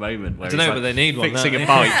granddad at the moment. Where I don't know, but they need one. Fixing a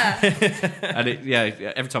bike. And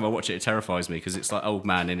every time I watch it, it terrifies me because it's like old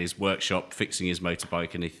man in his workshop fixing his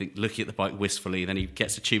motorbike and looking at the bike wistfully. Then he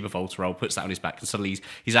gets a tube of Voltarol, puts that on his back, and suddenly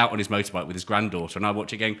he's out on his motorbike with his granddaughter. And I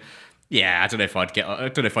watch it going, yeah, I don't know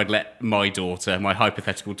if I'd let my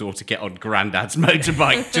hypothetical daughter, get on granddad's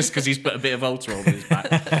motorbike just because he's put a bit of Voltarol on his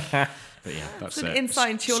back. But yeah, that's an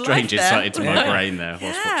insight into your strange life there. insight into my brain there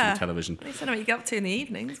whilst watching television. At least I know what you get up to in the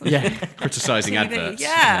evenings. Criticising TV. adverts.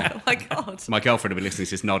 Yeah, oh my God. My girlfriend will be listening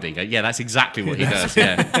to this nodding. Yeah, that's exactly what he does.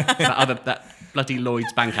 Yeah, that bloody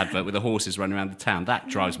Lloyd's Bank advert with the horses running around the town. That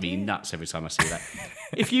drives me nuts every time I see that.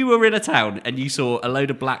 If you were in a town and you saw a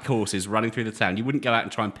load of black horses running through the town, you wouldn't go out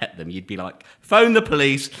and try and pet them. You'd be like, phone the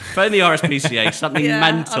police, phone the RSPCA, something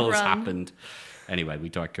mental has happened. Anyway, we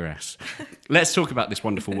digress. Let's talk about this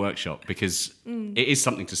wonderful workshop because it is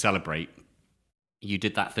something to celebrate. You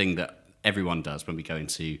did that thing that everyone does when we go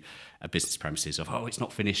into a business premises of, it's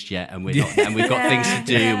not finished yet and we're not, and we've got things to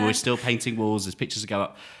do and we're still painting walls, there's pictures to go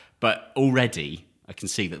up. But already I can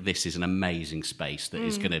see that this is an amazing space that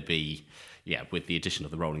is going to be, with the addition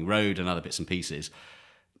of the rolling road and other bits and pieces.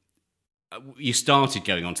 You started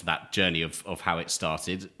going onto that journey of how it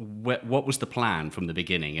started. What was the plan from the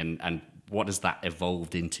beginning and what has that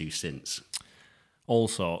evolved into since? All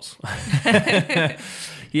sorts.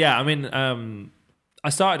 Yeah, I mean, I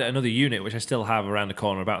started at another unit, which I still have around the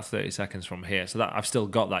corner, about 30 seconds from here. So that I've still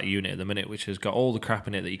got that unit at the minute, which has got all the crap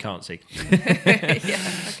in it that you can't see.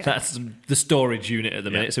 That's the storage unit at the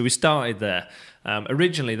minute. So we started there.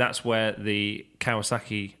 Originally, that's where the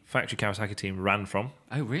factory Kawasaki team ran from.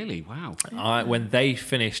 Oh, really? Wow. When they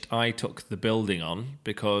finished, I took the building on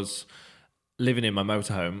because living in my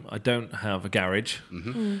motorhome, I don't have a garage,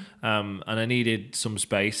 and I needed some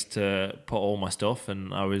space to put all my stuff,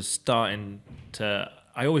 and I was starting to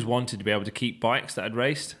I always wanted to be able to keep bikes that I'd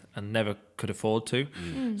raced and never could afford to.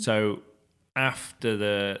 So after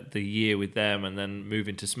the year with them and then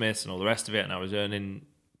moving to Smiths and all the rest of it, and I was earning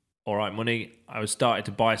all right money, I was started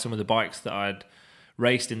to buy some of the bikes that I'd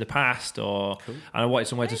raced in the past, and I wanted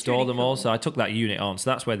somewhere to store them all. So I took that unit on. So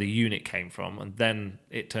that's where the unit came from. And then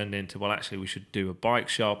it turned into, well, actually, we should do a bike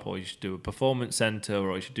shop, or you should do a performance center,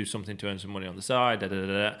 or you should do something to earn some money on the side.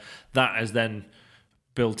 That has then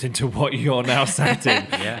built into what you're now sat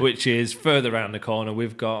in, which is further around the corner.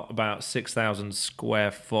 We've got about 6,000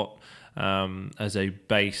 square foot as a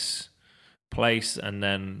base place, and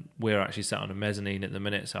then we're actually sat on a mezzanine at the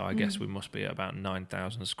minute, so I guess we must be at about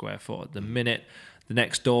 9,000 square foot at the minute. The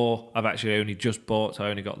next door I've actually only just bought, so I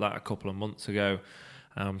only got that a couple of months ago.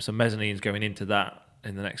 So mezzanine's going into that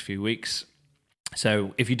in the next few weeks.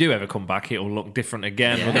 So if you do ever come back, it'll look different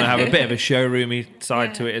again. We're going to have a bit of a showroomy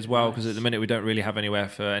side to it as well, because at the minute we don't really have anywhere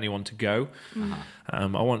for anyone to go. I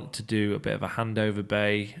want to do a bit of a handover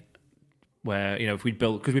bay where, if we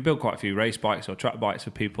build, because we build quite a few race bikes or track bikes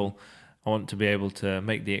for people, I want to be able to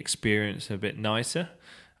make the experience a bit nicer.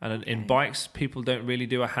 And in bikes, people don't really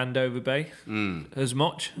do a handover bay as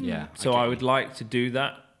much. So I would like to do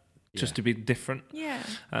that just to be different.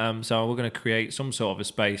 So we're going to create some sort of a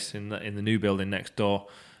space in the new building next door,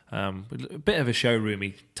 with a bit of a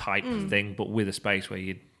showroomy type thing, but with a space where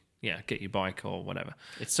you'd get your bike or whatever.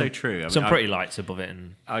 It's so true. I mean, some pretty lights above it.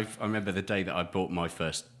 And I remember the day that I bought my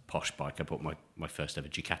first posh bike. I bought my first ever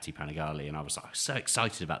Ducati Panigale, and I was so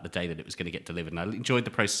excited about the day that it was going to get delivered, and I enjoyed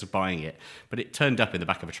the process of buying it, but it turned up in the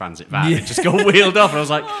back of a transit van. It just got wheeled off, and I was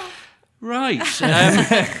like, right,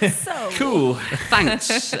 cool,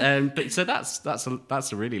 thanks. But so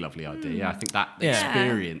that's a really lovely idea. I think that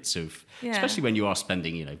experience of, especially when you are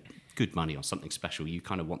spending, good money on something special, you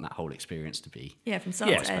kind of want that whole experience to be from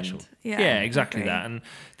start to special. end. Exactly that. And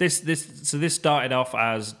this started off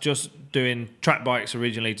as just doing track bikes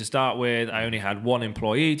originally to start with. I only had one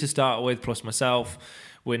employee to start with, plus myself.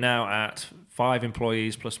 We're now at 5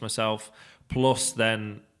 employees plus myself, plus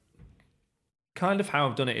then kind of how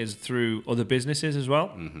I've done it is through other businesses as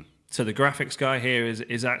well. So the graphics guy here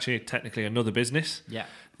is actually technically another business.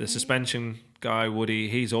 The suspension guy, Woody,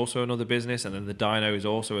 he's also another business, and then the dyno is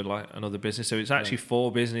also another business. So it's actually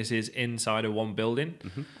 4 businesses inside of one building.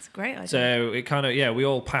 That's a great idea. So it kind of, we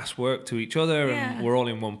all pass work to each other, and we're all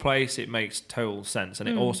in one place. It makes total sense. And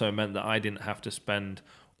it also meant that I didn't have to spend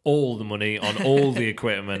all the money on all the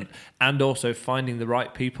equipment, and also finding the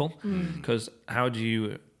right people. Because how do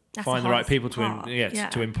you find the right people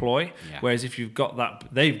to employ? Whereas if you've got that,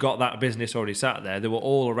 they've got that business already sat there. They were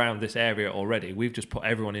all around this area already. We've just put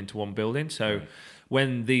everyone into one building. So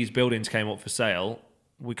when these buildings came up for sale,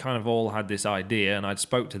 we kind of all had this idea, and I'd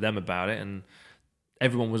spoke to them about it, and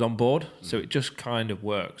everyone was on board. So it just kind of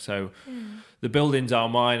worked. So the buildings are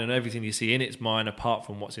mine, and everything you see in it's mine, apart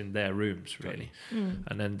from what's in their rooms, really.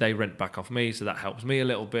 And then they rent back off me, so that helps me a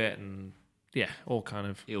little bit, and all kind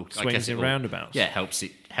of swings and roundabouts. Helps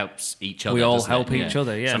each other. We all help each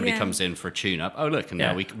other. Somebody comes in for a tune-up. Oh, look, and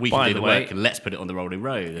now we can do the work, and let's put it on the rolling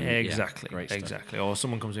road. And, exactly. Great exactly. Or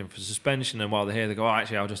someone comes in for suspension, and while they're here, they go,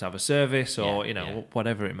 actually, I'll just have a service, or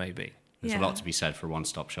whatever it may be. There's a lot to be said for a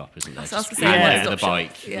one-stop shop, isn't there? Just hand over the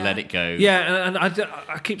bike, let it go. Yeah, and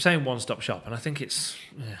I keep saying one-stop shop, and I think it's...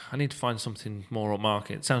 I need to find something more on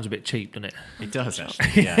market. It sounds a bit cheap, doesn't it? It does,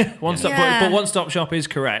 actually. But one-stop shop is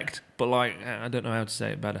correct, but I don't know how to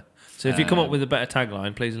say it better. So if you come up with a better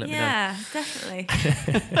tagline, please let me know. Yeah, definitely.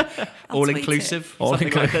 All-inclusive?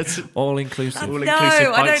 All-inclusive. All-inclusive No, bike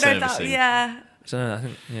I don't know servicing. that. So I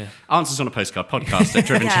think, Answers on a postcard podcast at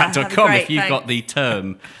drivenchat.com great, if you've got the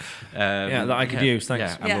term. that I could use,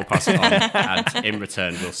 thanks. And we'll pass it on. And in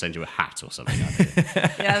return, we'll send you a hat or something.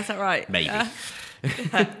 That's not right. Maybe.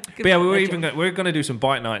 But we're going to do some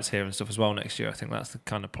bike nights here and stuff as well next year. I think that's the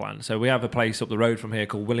kind of plan. So we have a place up the road from here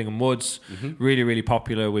called Willingham Woods, really, really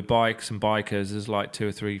popular with bikes and bikers. There's like 200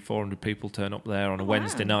 or 300, 400 people turn up there on a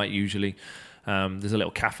Wednesday night usually. There's a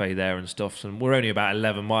little cafe there and stuff, and we're only about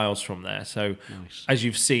 11 miles from there. So, as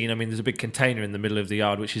you've seen, there's a big container in the middle of the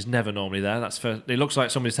yard, which is never normally there. It looks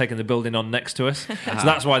like somebody's taken the building on next to us. So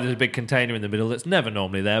that's why there's a big container in the middle that's never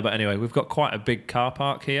normally there. But anyway, we've got quite a big car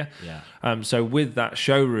park here. So with that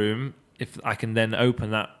showroom, if I can then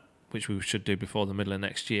open that, which we should do before the middle of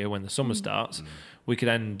next year when the summer starts, we could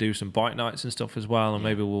then do some bike nights and stuff as well, and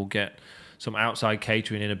maybe we'll get some outside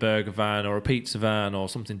catering in a burger van or a pizza van or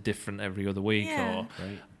something different every other week, or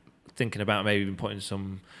thinking about maybe even putting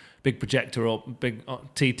some big projector or big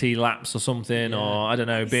TT laps or something, or I don't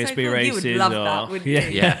know, BSB so cool. races. You would love or, that, wouldn't yeah.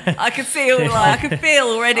 you? Yeah. I could feel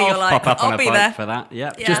already. You're like, pop up on I'll a be bike there for that.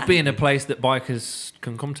 Yeah. Yeah. Just being a place that bikers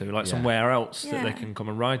can come to, like Yeah. somewhere else that they Yeah. can come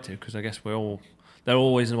and ride to, because I guess they're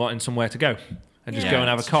always wanting somewhere to go and just Yeah, go and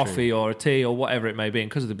have a that's coffee true. or a tea or whatever it may be. And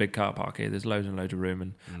because of the big car park here, there's loads and loads of room,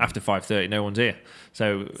 and after 5:30 no one's here,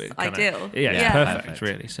 so it kinda, ideal. yeah, it's Yeah. perfect, Perfect.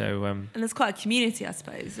 really. So And there's quite a community, I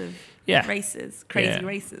suppose, of Yeah. races, crazy Yeah.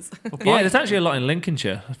 races. yeah, there's actually a lot in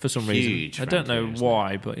Lincolnshire for some reason. Huge I don't know around here, isn't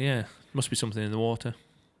why, but yeah, must be something in the water.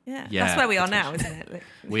 Yeah, Yeah, that's where we are now, isn't it? Like,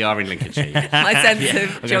 We are in Lincolnshire. my sense I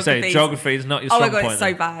of was going to geography. say, geography is not your Oh strong my god, point. it's so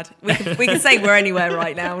then. bad. We can say we're anywhere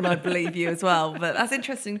right now, and I believe you as well. But that's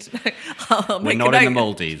interesting to know. I'll We're make a not in the note.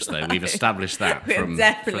 Maldives, though. We've established that We're from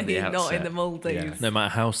definitely the not outset. in the Maldives. No matter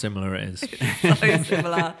how similar it is. So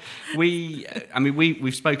similar.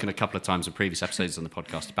 We've spoken a couple of times in previous episodes on the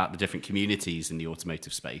podcast about the different communities in the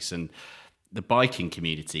automotive space, and the biking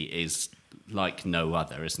community is like no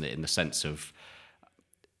other, isn't it? In the sense of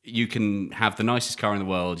you can have the nicest car in the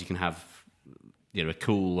world, you can have a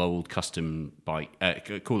cool old custom bike,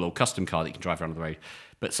 a cool old custom car that you can drive around on the road.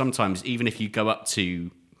 But sometimes, even if you go up to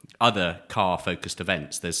other car-focused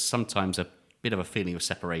events, there's sometimes a bit of a feeling of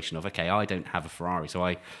separation of, okay, I don't have a Ferrari, so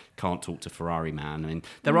I can't talk to Ferrari man. I mean,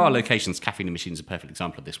 there are locations, Caffeine and Machine is a perfect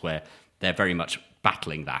example of this, where they're very much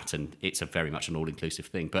battling that, and it's a very much an all-inclusive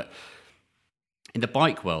thing. But in the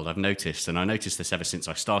bike world, I've noticed, and I noticed this ever since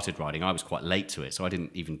I started riding, I was quite late to it, so I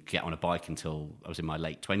didn't even get on a bike until I was in my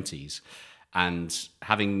late 20s. And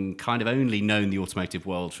having kind of only known the automotive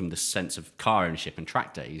world from the sense of car ownership and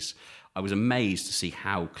track days, I was amazed to see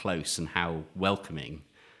how close and how welcoming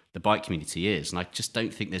the bike community is. And I just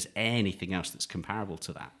don't think there's anything else that's comparable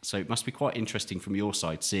to that. So it must be quite interesting from your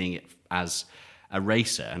side, seeing it as a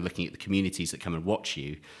racer and looking at the communities that come and watch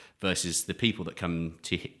you versus the people that come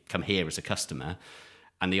here as a customer.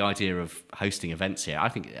 And the idea of hosting events here, I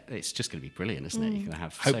think it's just going to be brilliant, isn't it? You're going to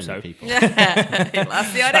have so many people.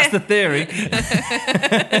 That's the idea. That's the theory.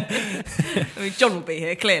 I mean, John will be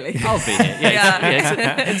here, clearly. I'll be here.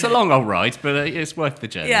 It's a long old ride, but it's worth the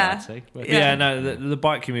journey, Yeah. I'd say. Yeah, no, the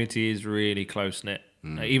bike community is really close-knit.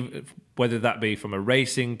 Even whether that be from a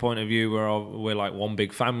racing point of view, where we're like one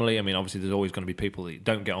big family. I mean, obviously, there's always going to be people that you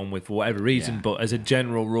don't get on with for whatever reason, but as a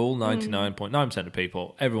general rule, 99.9% of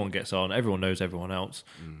people, everyone gets on, everyone knows everyone else.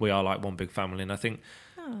 We are like one big family, and I think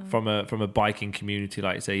from a biking community,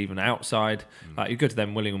 like you say, even outside, like you go to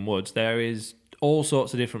them Willingham Woods, there is all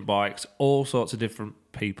sorts of different bikes, all sorts of different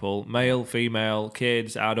people, male, female,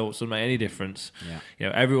 kids, adults, doesn't make any difference.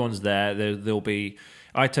 Everyone's there. There'll be.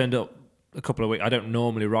 I turned up a couple of weeks. I don't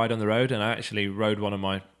normally ride on the road, and I actually rode one of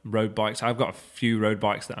my road bikes. I've got a few road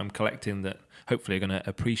bikes that I'm collecting that hopefully are going to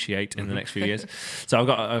appreciate in the next few years. So I've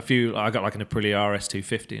got a few. I got like an Aprilia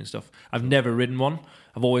RS250 and stuff. I've never ridden one.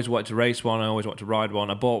 I've always wanted to race one. I always wanted to ride one.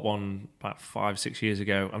 I bought one about 5-6 years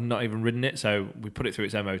ago. I've not even ridden it. So we put it through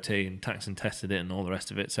its MOT and taxed and tested it and all the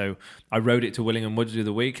rest of it. So I rode it to Willingham Woods the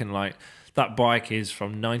other week, and like that bike is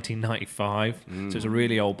from 1995. So it's a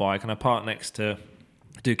really old bike, and I parked next to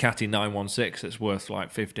Ducati 916 that's worth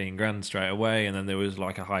like 15 grand straight away, and then there was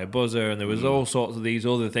like a Hayabusa, and there was all sorts of these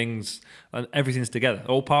other things, and everything's together,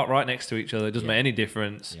 all parked right next to each other. It doesn't make any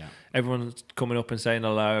difference. Everyone's coming up and saying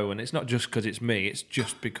hello, and it's not just because it's me, it's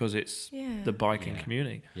just because it's the biking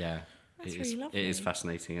community. That's really lovely. It is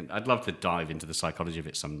fascinating, and I'd love to dive into the psychology of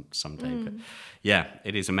it someday. But yeah,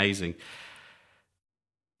 it is amazing.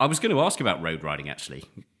 I was going to ask about road riding, actually.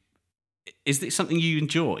 Is it something you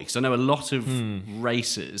enjoy? Because I know a lot of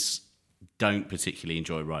racers don't particularly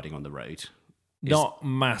enjoy riding on the road. Not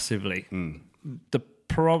massively. The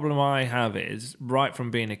problem I have is, right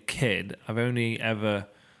from being a kid, I've only ever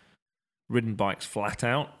ridden bikes flat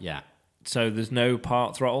out. Yeah. So there's no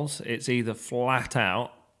part throttles. It's either flat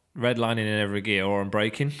out, redlining in every gear, or I'm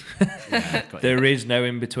braking. There is no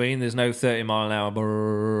in between. There's no 30 mile an hour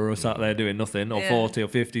brrr, sat there doing nothing, or 40 or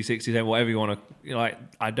 50, 60, whatever you want to. Like,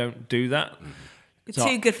 I don't do that. You're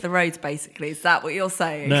too good for the roads, basically. Is that what you're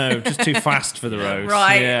saying? No, just too fast for the roads.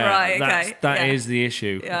 Right, okay. That yeah. is the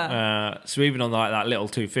issue. Yeah. So even on like that little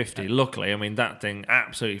 250, luckily, I mean, that thing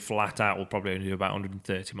absolutely flat out will probably only do about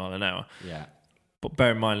 130 mile an hour. Yeah. But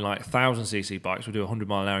bear in mind, like 1,000cc bikes will do 100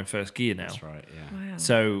 mile an hour in first gear now. That's right, yeah. Wow.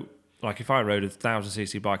 So like if I rode a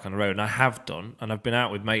 1,000cc bike on the road, and I have done, and I've been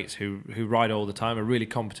out with mates who ride all the time, are really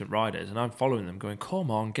competent riders, and I'm following them going, come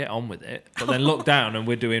on, get on with it. But then look down and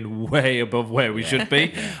we're doing way above where we should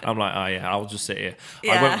be. I'm like, oh yeah, I'll just sit here.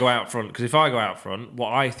 I won't go out front, because if I go out front,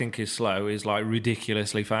 what I think is slow is like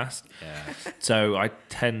ridiculously fast. So I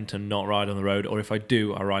tend to not ride on the road, or if I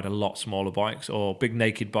do, I ride a lot smaller bikes or big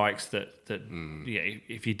naked bikes that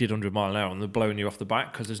if you did 100 mile an hour, and they're blowing you off the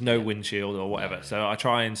back because there's no windshield or whatever. So I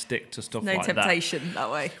try and stick to stuff like that. No temptation that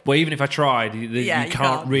way. Well, even if I tried, you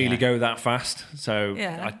can't really go that fast. So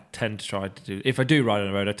Yeah. I tend to try to do. If I do ride on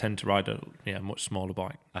the road, I tend to ride a much smaller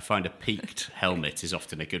bike. I find a peaked helmet is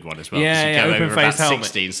often a good one as well. Yeah, you yeah, go open over face about helmet.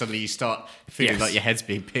 60 and suddenly you start feeling Yes. like your head's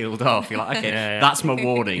being peeled off. You're like, okay, Yeah. that's my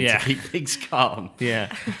warning Yeah. to keep things calm.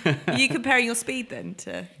 Yeah. Are you comparing your speed then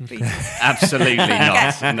to Peter's? Absolutely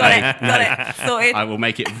not. Okay, No, got it. Sorted. I will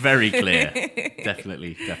make it very clear.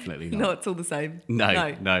 Definitely not. No, it's all the same.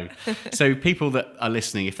 No. So people that are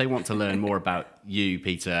listening, if they want to learn more about you,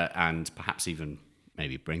 Peter, and perhaps even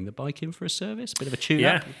maybe bring the bike in for a service, a bit of a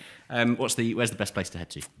tune-up, where's the best place to head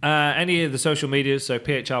to? Any of the social medias, so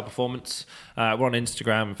PHR Performance. We're on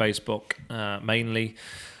Instagram and Facebook mainly.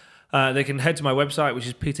 They can head to my website, which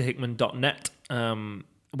is peterhickman.net.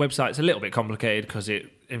 Website's a little bit complicated because it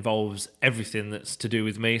involves everything that's to do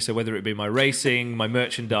with me. So whether it be my racing, my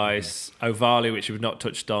merchandise, Ovali, which we've not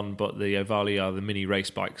touched on, but the Ovali are the mini race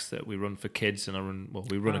bikes that we run for kids, and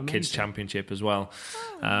we run a kids championship as well.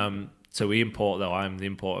 So we import, though I'm the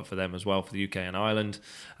importer for them as well, for the UK and Ireland.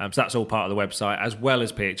 So that's all part of the website, as well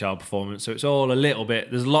as PHR Performance. So it's all a little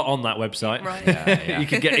bit, there's a lot on that website. Right. You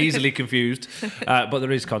can get easily confused. But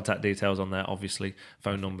there is contact details on there, obviously,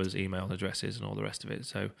 phone numbers, email addresses, and all the rest of it.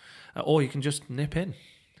 So, or you can just nip in.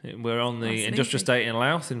 We're on the industrial estate in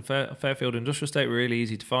Louth, in Fairfield Industrial Estate. We're really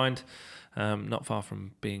easy to find. Not far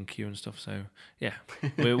from B&Q and stuff. So, yeah,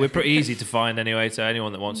 we're pretty easy to find anyway. So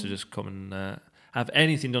anyone that wants to just come and have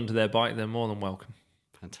anything done to their bike, they're more than welcome.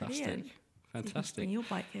 Fantastic. Brilliant. Fantastic. Bring your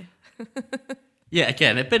bike here. Yeah,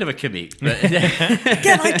 again, a bit of a commute. But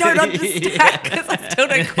Again, I don't understand because I still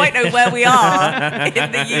don't quite know where we are in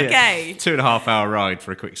the UK. 2.5 hour ride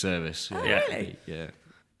for a quick service. Oh, yeah. really?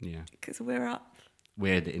 Yeah. Because we're up.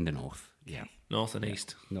 We're in the north. Yeah. North and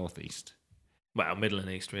east. Northeast. Well, middle and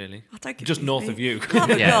east, really. Oh, don't Just confuse north me. of you. Oh,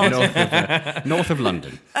 my God. North of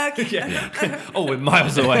London. Okay. Oh, we're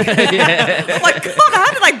miles away. Oh my God,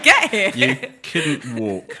 how did I get here? You couldn't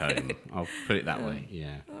walk home. I'll put it that way.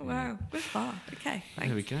 Yeah. Oh, wow. We're far. Okay.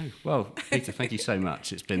 There we go. Well, Peter, thank you so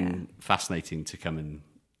much. It's been fascinating to come and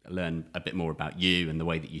learn a bit more about you and the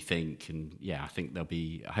way that you think. And I think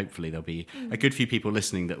hopefully there'll be a good few people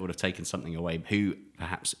listening that would have taken something away who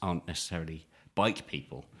perhaps aren't necessarily bike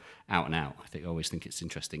people out and out. I always think it's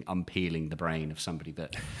interesting unpeeling the brain of somebody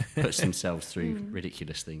that puts themselves through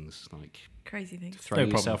ridiculous things like Crazy things. throwing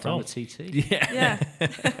No problem yourself at all. around a TT. Yeah.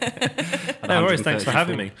 No worries. Thanks for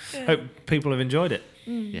having me. Hope people have enjoyed it.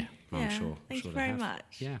 Yeah, I'm sure. Thank you they very have. much.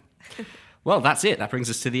 Yeah. Well, that's it. That brings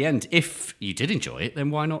us to the end. If you did enjoy it, then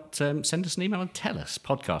why not send us an email and tell us,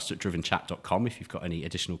 podcast@drivenchat.com, if you've got any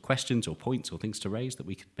additional questions or points or things to raise that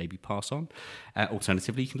we could maybe pass on.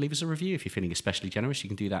 Alternatively, you can leave us a review. If you're feeling especially generous, you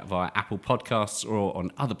can do that via Apple Podcasts or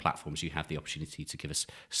on other platforms. You have the opportunity to give us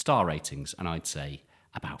star ratings, and I'd say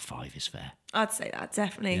about 5 is fair. I'd say that,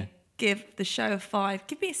 definitely. Yeah. Give the show a 5.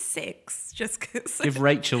 Give me a 6, just because Give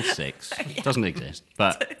Rachel 6. Doesn't exist,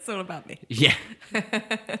 but it's all about me. yeah.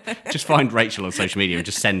 Just find Rachel on social media and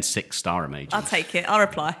just send 6-star emojis. I'll take it. I'll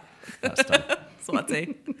reply. That's done. That's what I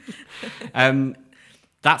do.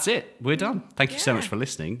 That's it. We're done. Thank you so Yeah. much for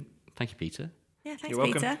listening. Thank you, Peter. Yeah, thanks, You're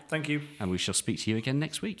welcome. Peter. Thank you. And we shall speak to you again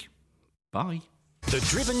next week. Bye. The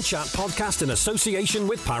Driven Chat podcast in association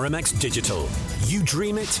with Paramex Digital. You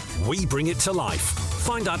dream it, we bring it to life.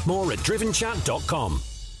 Find out more at drivenchat.com.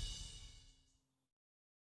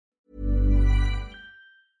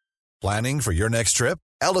 Planning for your next trip?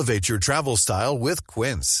 Elevate your travel style with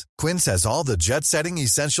Quince. Quince has all the jet-setting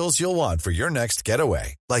essentials you'll want for your next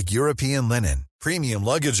getaway, like European linen, premium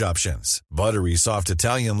luggage options, buttery soft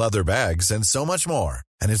Italian leather bags, and so much more.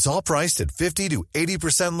 And it's all priced at 50 to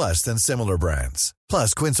 80% less than similar brands.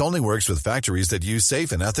 Plus, Quince only works with factories that use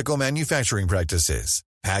safe and ethical manufacturing practices.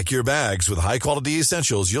 Pack your bags with high-quality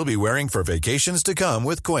essentials you'll be wearing for vacations to come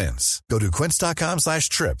with Quince. Go to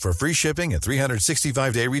quince.com/trip for free shipping and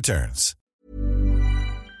 365-day returns.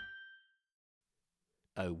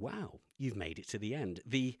 Oh, wow. You've made it to the end.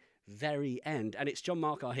 The very end. And it's John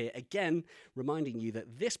Markar here again, reminding you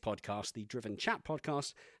that this podcast, the Driven Chat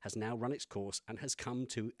podcast, has now run its course and has come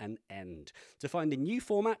to an end. To find a new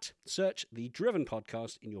format, search the Driven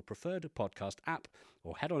podcast in your preferred podcast app,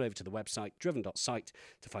 or head on over to the website driven.site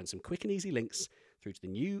to find some quick and easy links through to the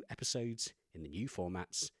new episodes in the new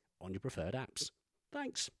formats on your preferred apps.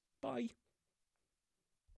 Thanks. Bye.